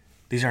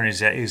 these aren't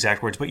his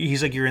exact words, but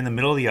he's like, you're in the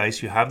middle of the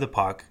ice, you have the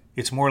puck.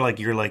 It's more like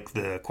you're like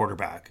the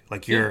quarterback.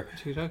 Like you're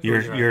That's exactly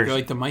what you're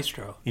like the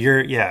maestro.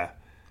 Yeah.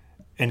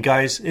 And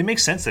guys, it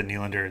makes sense that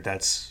Nylander,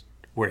 that's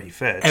where he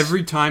fits.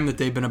 Every time that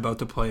they've been about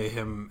to play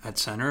him at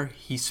center,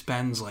 he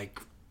spends like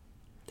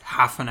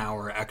half an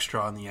hour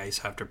extra on the ice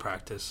after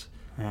practice.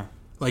 Yeah.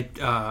 Like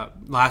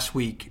last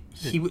week,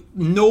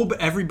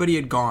 everybody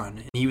had gone,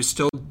 and he was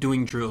still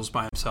doing drills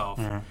by himself.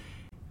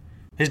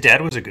 His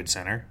dad was a good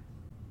center.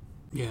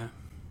 Yeah,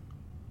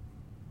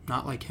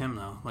 not like him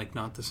though. Like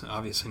not this,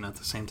 obviously not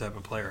the same type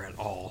of player at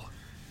all.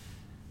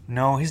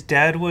 No, his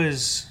dad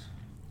was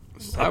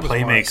That a was more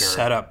a playmaker.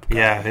 setup guy.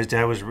 Yeah, his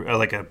dad was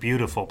like a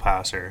beautiful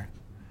passer.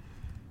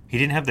 He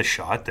didn't have the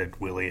shot that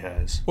Willie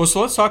has. Well,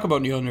 so let's talk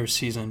about Nylander's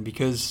season,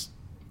 because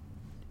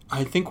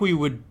I think we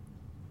would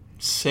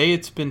say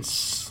it's been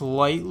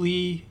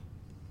slightly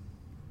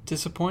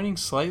disappointing,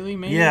 slightly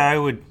maybe. Yeah, I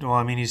would. Well,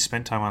 I mean, he's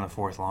spent time on the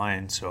fourth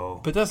line, so.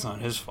 But that's not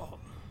his fault.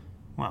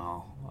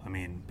 Well, I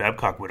mean,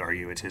 Babcock would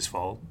argue it's his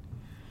fault.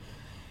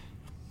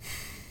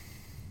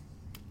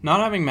 Not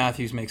having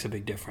Matthews makes a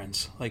big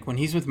difference. Like when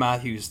he's with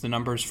Matthews, the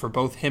numbers for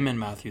both him and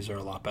Matthews are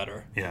a lot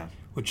better, Yeah.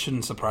 which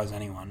shouldn't surprise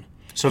anyone.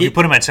 So if you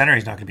put him at center,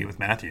 he's not going to be with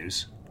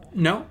Matthews.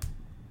 No,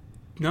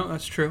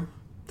 that's true.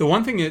 The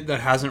one thing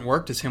that hasn't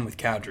worked is him with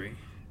Kadri,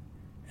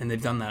 and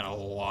they've done that a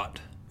lot.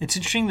 It's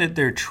interesting that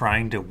they're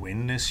trying to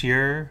win this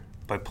year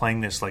by playing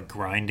this like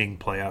grinding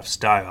playoff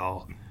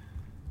style.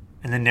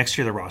 And then next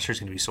year the roster is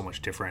going to be so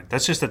much different.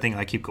 That's just the thing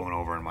I keep going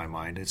over in my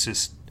mind. It's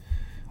just,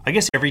 I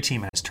guess every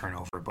team has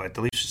turnover, but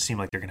the Leafs seem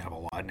like they're going to have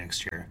a lot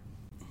next year.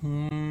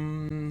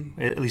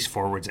 At least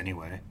forwards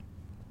anyway.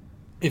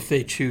 If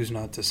they choose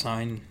not to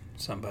sign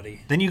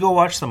somebody. Then you go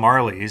watch the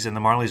Marlies, and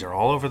the Marlies are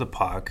all over the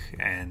puck,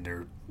 and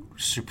they're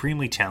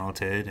supremely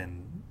talented.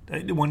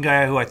 And one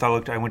guy who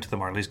I went to the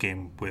Marlies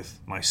game with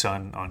my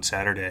son on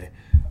Saturday.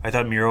 I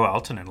thought Miro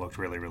Aaltonen looked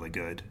really, really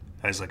good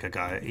as like a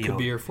guy. Could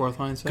be your fourth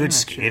line center. Good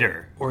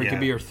skater. Or he could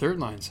be your third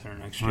line center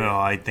next year. No,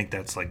 I think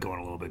that's like going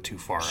a little bit too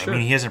far. Sure. I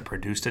mean, he hasn't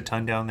produced a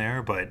ton down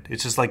there, but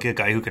it's just like a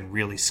guy who can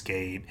really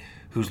skate,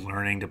 who's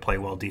learning to play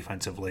well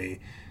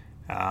defensively.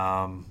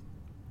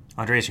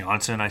 Andreas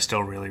Johnsson, I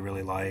still really,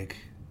 really like.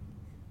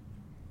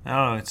 I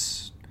don't know.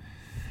 It's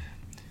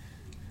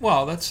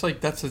well, that's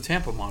the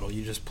Tampa model.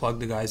 You just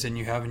plug the guys in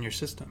you have in your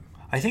system.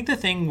 I think the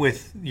thing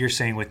with you're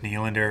saying with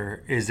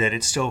Nylander is that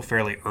it's still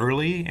fairly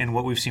early, and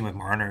what we've seen with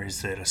Marner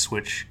is that a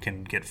switch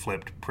can get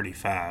flipped pretty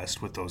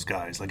fast with those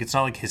guys. Like it's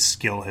not like his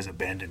skill has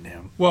abandoned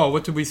him. Well,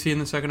 what did we see in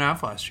the second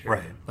half last year?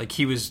 Right. Like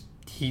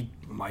he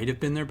might have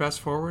been their best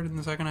forward in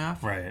the second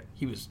half. Right.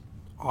 He was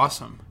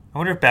awesome. I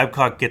wonder if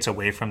Babcock gets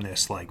away from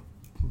this like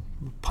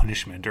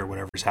punishment or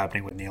whatever's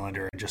happening with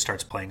Nylander and just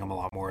starts playing him a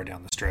lot more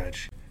down the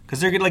stretch. Because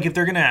they're like if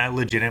they're going to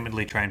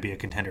legitimately try and be a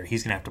contender,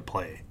 he's going to have to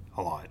play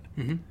a lot.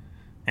 Mm-hmm.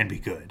 And be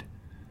good.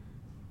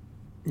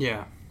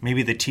 Yeah.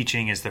 Maybe the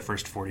teaching is the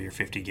first 40 or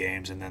 50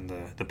 games, and then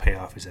the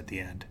payoff is at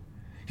the end.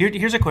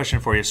 Here's a question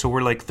for you. So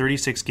we're like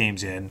 36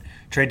 games in.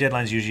 Trade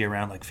deadline's usually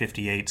around like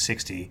 58,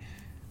 60.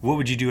 What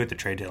would you do at the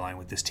trade deadline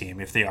with this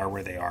team if they are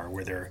where they are,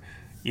 where they're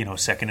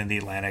second in the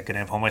Atlantic and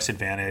have home ice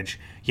advantage?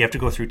 You have to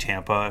go through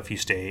Tampa if you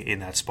stay in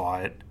that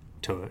spot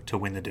to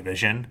win the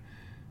division.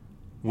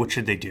 What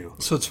should they do?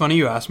 So it's funny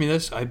you asked me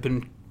this. I'm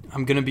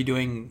going to be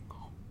doing...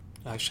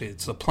 Actually,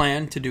 it's the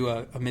plan to do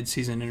a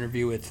mid-season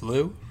interview with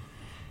Lou,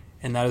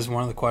 and that is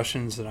one of the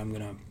questions that I'm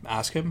going to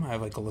ask him. I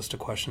have like a list of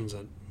questions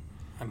that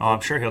I'm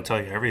sure he'll tell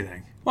you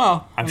everything.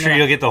 Well, I'm sure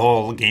you'll get the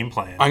whole game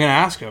plan. I'm going to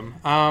ask him.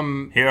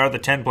 Here are the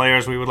 10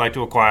 players we would like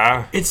to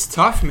acquire. It's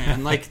tough,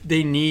 man. Like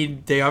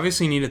they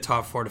obviously need a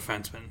top four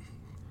defenseman.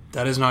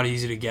 That is not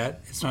easy to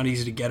get. It's not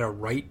easy to get a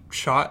right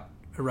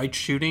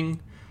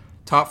shooting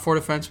top four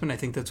defenseman. I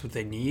think that's what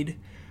they need.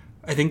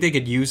 I think they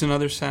could use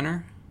another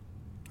center.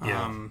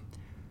 Yeah.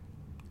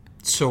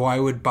 So I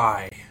would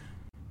buy.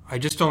 I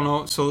just don't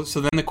know. So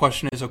then the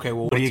question is, okay,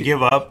 well, what do you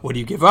give up? What do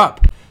you give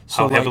up?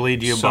 So how heavily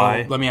do you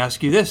buy? Let me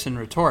ask you this in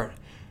retort.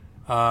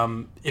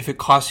 If it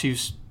costs you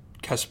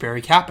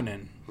Kasperi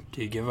Kapanen,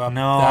 do you give up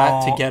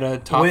that to get a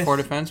top four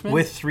defenseman?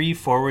 With 3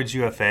 forwards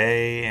UFA,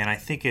 and I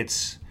think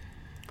it's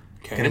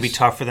going to be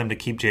tough for them to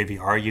keep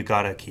JVR. You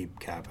got to keep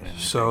Kapanen.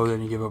 So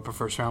then you give up a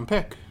first-round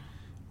pick.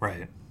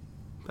 Right.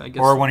 I guess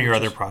or one of your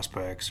other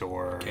prospects.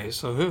 Or okay,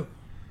 so who?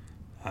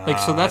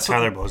 So that's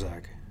Tyler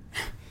Bozak.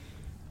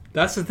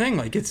 That's the thing.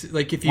 Like it's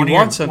like if you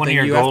want something,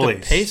 you have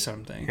to pay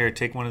something. Here,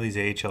 take one of these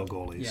AHL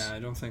goalies. Yeah, I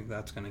don't think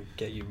that's going to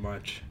get you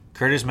much.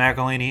 Curtis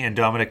McElhinney and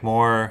Dominic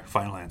Moore.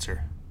 Final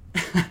answer.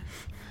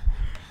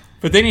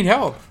 But they need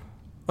help.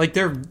 Like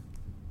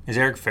is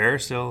Eric Fair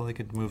still? They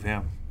could move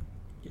him.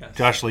 Yes.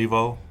 Josh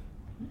Levo.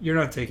 You're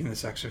not taking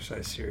this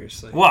exercise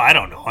seriously. Well, I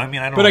don't know. I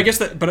mean, I don't. But I guess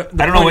that.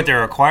 But I don't know what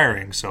they're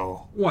acquiring.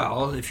 So.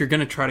 Well, if you're going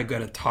to try to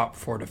get a top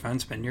four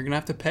defenseman, you're going to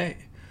have to pay.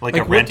 Like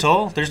a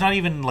rental? There's not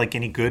even like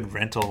any good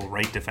rental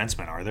right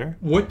defensemen, are there?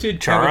 What did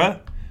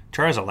Chara?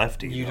 Chara's a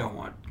lefty. You don't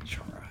want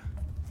Chara.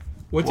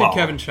 What did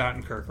Kevin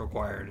Shattenkirk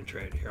acquire in a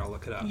trade? Here, I'll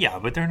look it up. Yeah,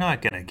 but they're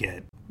not going to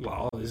get...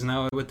 Well, isn't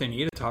that what they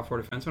need? A top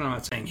four defenseman? I'm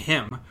not saying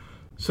him.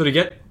 So to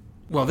get...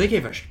 Well, they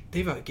gave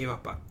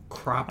up a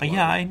crap load.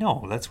 Yeah, I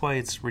know. That's why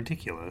it's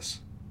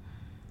ridiculous.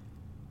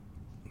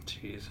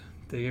 Jeez.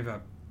 They gave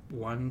up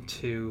 1,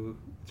 2,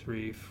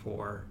 3,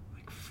 4,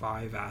 like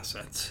 5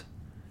 assets.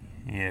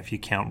 Yeah, if you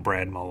count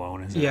Brad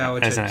Malone as an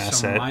asset.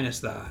 So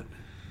minus that.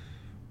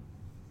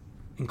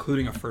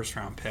 Including a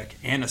first-round pick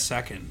and a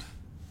second.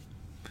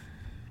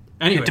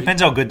 Anyway, it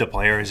depends how good the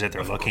player is that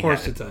they're looking at. Of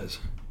course it does.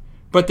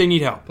 But they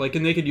need help.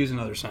 And they could use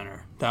another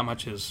center. That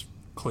much is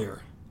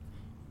clear.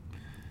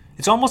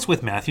 It's almost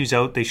with Matthews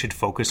out, they should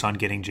focus on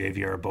getting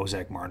JVR,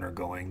 Bozak, Marner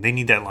going. They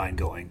need that line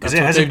going. That's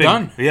what they've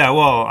done. Yeah,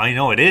 well, I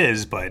know it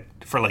is, but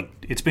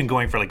it's been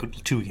going for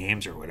 2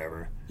 games or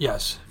whatever.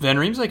 Yes. Van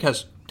Riemsdyk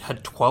has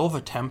had 12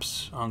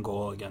 attempts on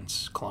goal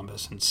against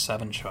Columbus and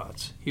 7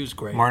 shots. He was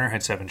great. Marner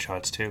had 7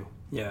 shots too.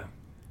 Yeah.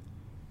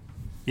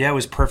 Yeah, it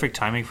was perfect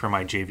timing for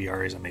my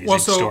JVR is amazing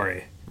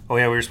story. Oh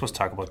yeah, we were supposed to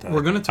talk about that.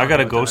 We're going to talk I got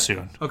to about go that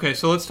soon. Okay,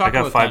 so let's talk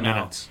about that. I got 5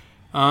 minutes.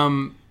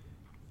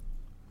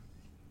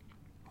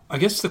 I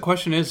guess the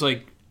question is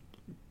I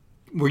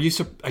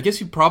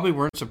guess you probably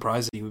weren't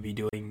surprised that he would be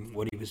doing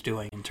what he was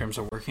doing in terms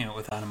of working out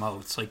with Adam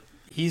Oates. Like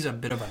he's a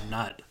bit of a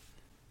nut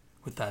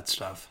with that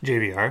stuff.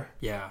 JVR?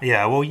 Yeah.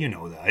 Yeah, well, you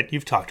know that.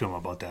 You've talked to him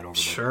about that over there.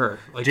 Sure.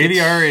 Like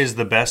JVR is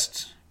the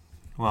best,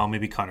 well,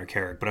 maybe Connor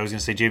Carrick, but I was going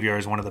to say JVR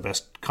is one of the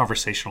best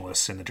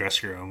conversationalists in the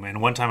dressing room.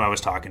 And one time I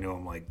was talking to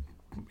him,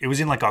 it was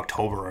in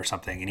October or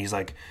something, and he's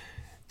like,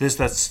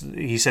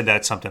 he said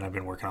that's something I've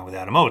been working on with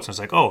Adam Oates. And I was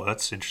like, oh,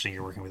 that's interesting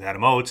you're working with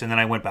Adam Oates. And then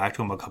I went back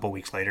to him a couple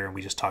weeks later, and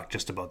we just talked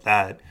just about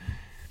that.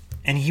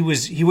 And he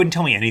wouldn't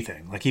tell me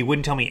anything. Like, he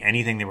wouldn't tell me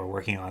anything they were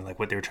working on, like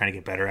what they were trying to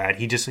get better at.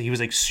 He was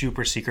like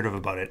super secretive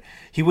about it.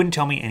 He wouldn't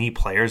tell me any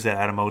players that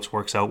Adam Oates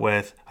works out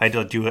with. I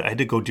had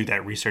to go do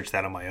that research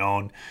that on my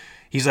own.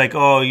 He's like,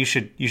 oh, you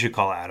should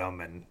call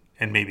Adam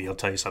and maybe he'll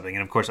tell you something.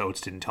 And of course,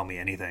 Oates didn't tell me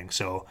anything.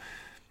 So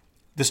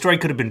the story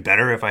could have been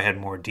better if I had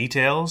more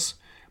details.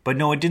 But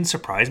no, it didn't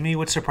surprise me.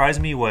 What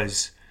surprised me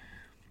was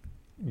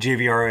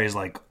JVR is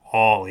like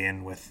all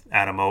in with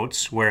Adam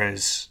Oates,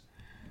 whereas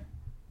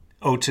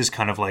Oates is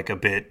kind of like a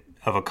bit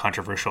of a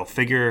controversial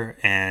figure,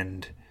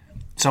 and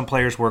some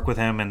players work with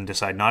him and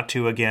decide not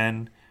to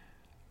again.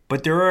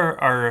 But there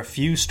are a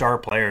few star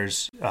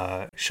players,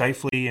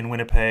 Scheifele in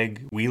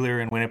Winnipeg, Wheeler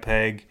in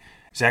Winnipeg,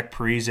 Zach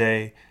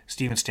Parise,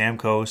 Steven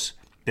Stamkos,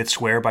 that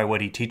swear by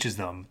what he teaches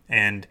them.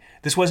 And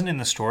this wasn't in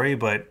the story,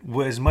 but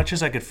as much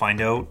as I could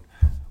find out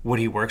what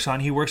he works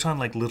on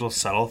like little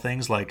subtle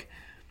things like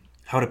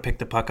how to pick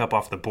the puck up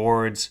off the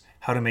boards,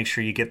 how to make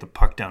sure you get the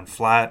puck down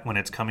flat when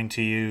it's coming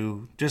to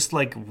you, just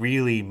like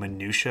really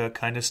minutia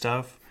kind of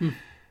stuff.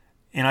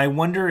 And I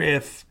wonder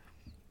if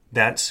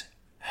that's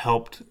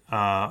helped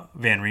Van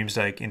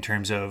Riemsdyk in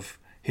terms of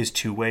his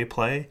two-way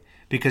play,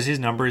 because his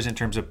numbers in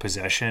terms of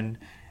possession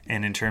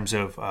and in terms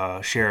of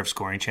share of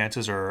scoring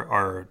chances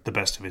are the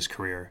best of his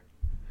career.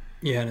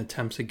 Yeah, and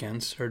attempts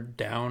against are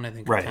down. I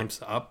think Right. attempts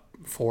up,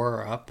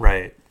 4 are up.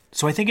 Right.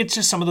 So I think it's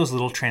just some of those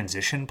little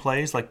transition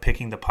plays, like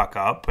picking the puck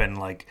up and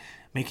like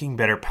making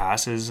better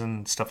passes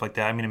and stuff like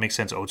that. I mean, it makes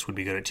sense Oates would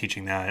be good at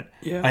teaching that.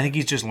 Yeah. I think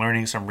he's just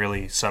learning some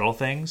really subtle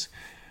things.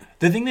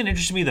 The thing that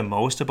interested me the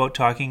most about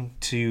talking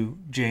to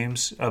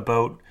James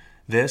about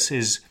this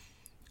is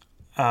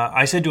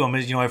I said to him,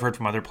 I've heard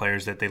from other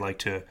players that they like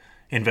to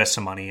invest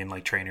some money in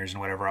like trainers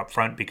and whatever up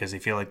front because they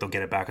feel like they'll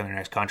get it back on their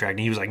next contract. And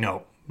he was like,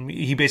 no.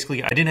 He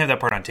basically, I didn't have that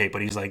part on tape,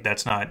 but he's like,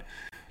 that's not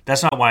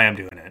why I'm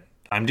doing it.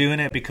 I'm doing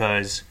it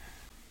because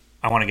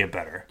I want to get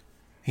better.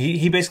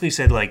 He basically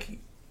said like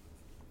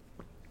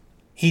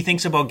he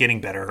thinks about getting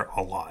better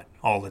a lot,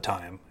 all the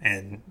time,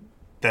 and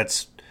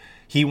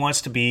he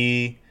wants to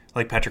be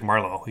like Patrick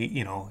Marleau.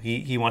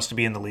 He wants to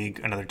be in the league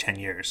another 10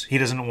 years. He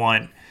doesn't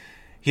want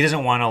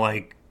to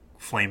like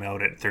flame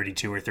out at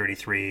 32 or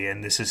 33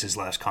 and this is his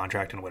last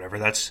contract and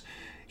whatever.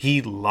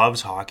 He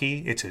loves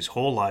hockey. It's his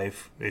whole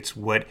life. It's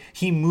what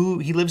he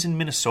lives in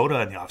Minnesota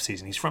in the off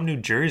season. He's from New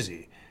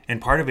Jersey. And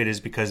part of it is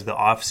because the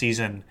off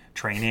season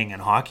training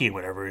and hockey and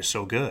whatever is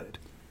so good.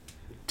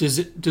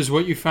 Does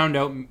what you found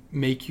out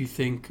make you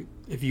think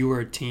if you were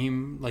a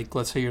team, like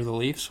let's say you're the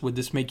Leafs, would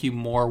this make you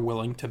more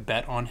willing to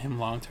bet on him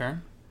long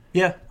term?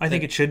 Yeah, I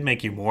think it should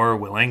make you more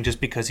willing just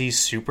because he's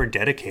super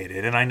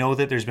dedicated. And I know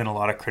that there's been a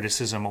lot of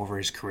criticism over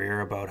his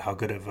career about how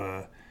good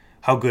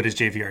is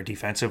JVR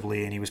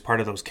defensively, and he was part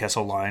of those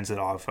Kessel lines that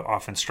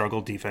often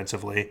struggled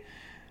defensively.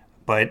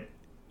 But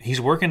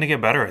he's working to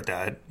get better at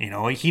that.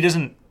 He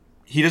doesn't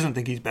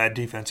think he's bad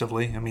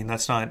defensively. I mean,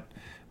 that's not,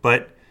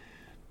 but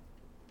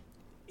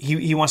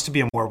he wants to be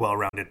a more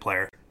well-rounded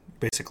player,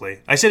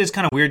 basically. I said it's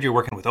kind of weird you're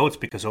working with Oates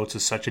because Oates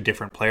is such a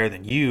different player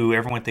than you.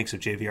 Everyone thinks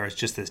of JVR as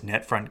just this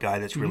net front guy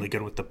that's really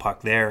good with the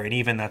puck there, and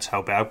even that's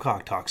how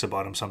Babcock talks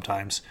about him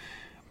sometimes.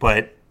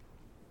 But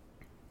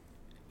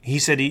he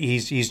said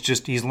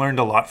he's learned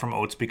a lot from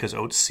Oates because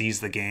Oates sees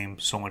the game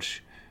so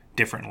much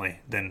differently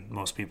than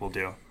most people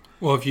do.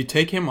 Well, if you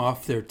take him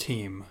off their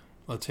team,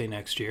 let's say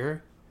next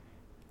year,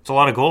 it's a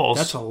lot of goals.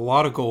 That's a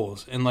lot of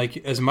goals. And like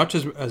as much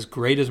as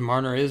great as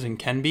Marner is and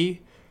can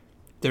be,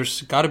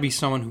 there's got to be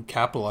someone who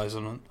capitalizes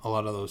on a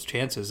lot of those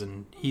chances,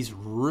 and he's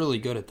really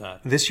good at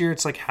that. This year,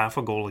 it's like half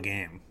a goal a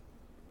game.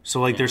 So,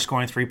 like, they're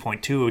scoring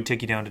 3.2, it would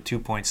take you down to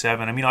 2.7.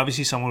 I mean,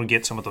 obviously, someone would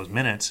get some of those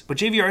minutes, but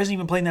JVR isn't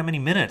even playing that many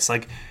minutes.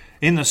 Like,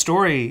 in the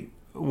story,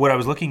 what I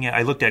was looking at,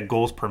 I looked at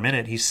goals per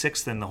minute. He's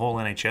 6th in the whole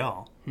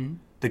NHL. Mm-hmm.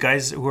 The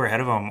guys who are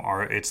ahead of him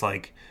it's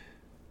like,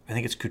 I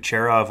think it's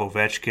Kucherov,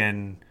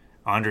 Ovechkin,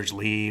 Anders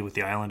Lee with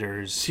the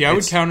Islanders. See, I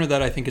would counter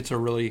that. I think it's a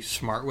really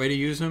smart way to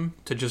use him,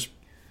 to just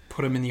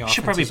put him in the offensive zone.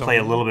 Should probably play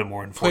a little bit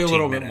more in 14 minutes. Play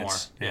a little bit more.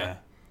 Yeah.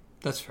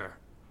 That's fair.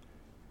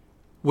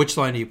 Which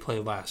line do you play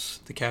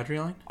last? The Kadri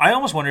line? I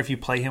almost wonder if you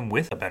play him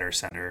with a better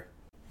center.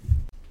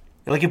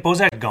 Like, if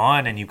Bozak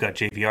gone and you've got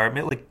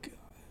JVR, like...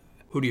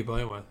 Who do you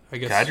play with? I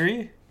guess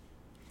Kadri?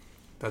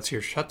 That's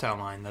your shutdown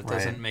line. That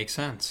doesn't make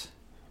sense.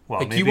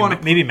 Well,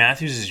 like maybe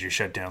Matthews is your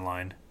shutdown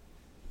line.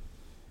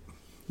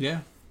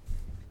 Yeah.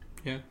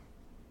 Yeah.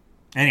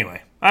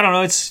 Anyway, I don't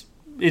know.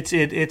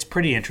 It's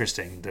pretty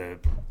interesting.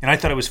 And I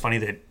thought it was funny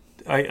that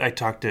I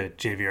talked to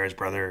JVR's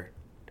brother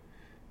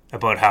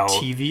about how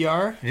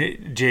TVR?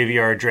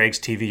 JVR drags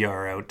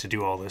TVR out to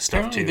do all this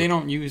stuff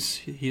Apparently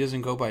too. He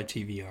doesn't go by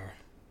TVR.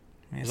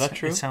 Is that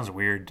true? It sounds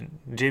weird.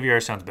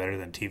 JVR sounds better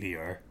than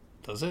TVR.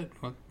 Does it?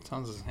 Well, it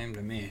sounds the same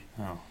to me.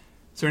 Oh.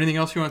 Is there anything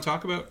else you want to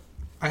talk about?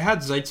 I had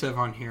Zaitsev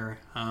on here.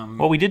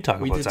 Well, we did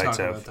talk about Zaitsev. Talk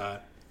about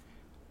that.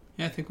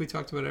 Yeah, I think we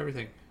talked about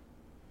everything.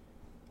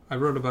 I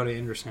wrote about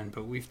Anderson,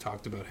 but we've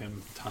talked about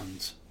him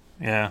tons.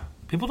 Yeah.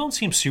 People don't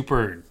seem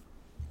super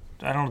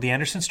I don't know. The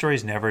Anderson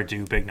stories never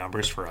do big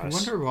numbers for us. I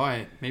wonder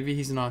why. Maybe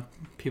he's not.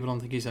 People don't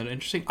think he's that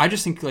interesting. I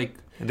just think like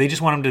they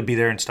just want him to be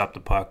there and stop the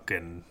puck.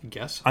 And I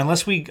guess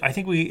unless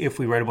if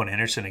we write about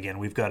Anderson again,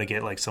 we've got to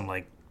get like some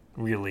like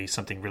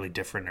something really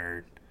different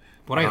or.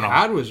 What I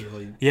had was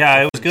really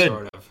it was good.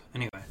 Sort of.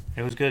 Anyway,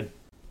 it was good.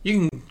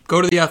 You can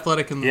go to The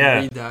Athletic and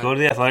read that. Go to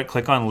The Athletic,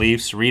 click on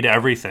Leafs, read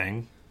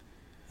everything.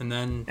 And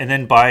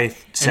then buy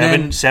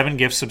seven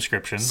gift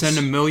subscriptions. Send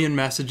a million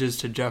messages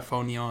to Jeff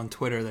O'Neill on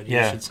Twitter that he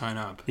should sign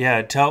up.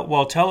 Yeah, tell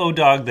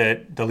ODog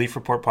that the Leaf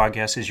Report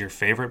podcast is your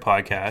favorite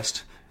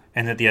podcast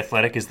and that The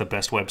Athletic is the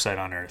best website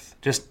on earth.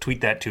 Just tweet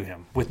that to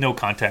him with no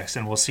context,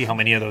 and we'll see how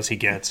many of those he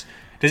gets.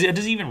 Does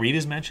he even read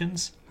his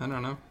mentions? I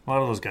don't know. A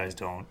lot of those guys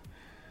don't.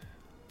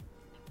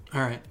 All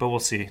right. But we'll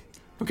see.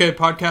 Okay,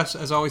 podcast,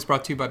 as always,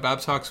 brought to you by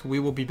Babsocks. We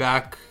will be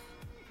back,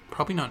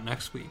 probably not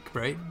next week,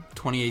 right?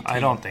 2018.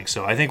 I don't think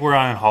so. I think we're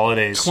on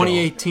holidays.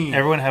 2018. So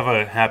everyone have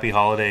a happy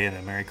holiday and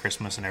a Merry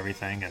Christmas and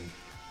everything. And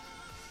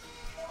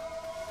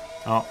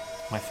oh,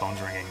 my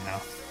phone's ringing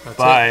now. That's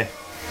Bye. It.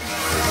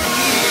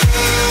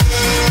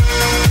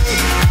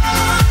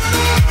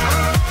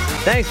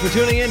 Thanks for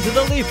tuning in to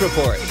the Leaf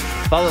Report.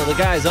 Follow the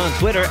guys on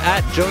Twitter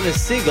at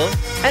Jonas Siegel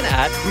and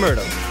at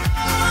Myrtle.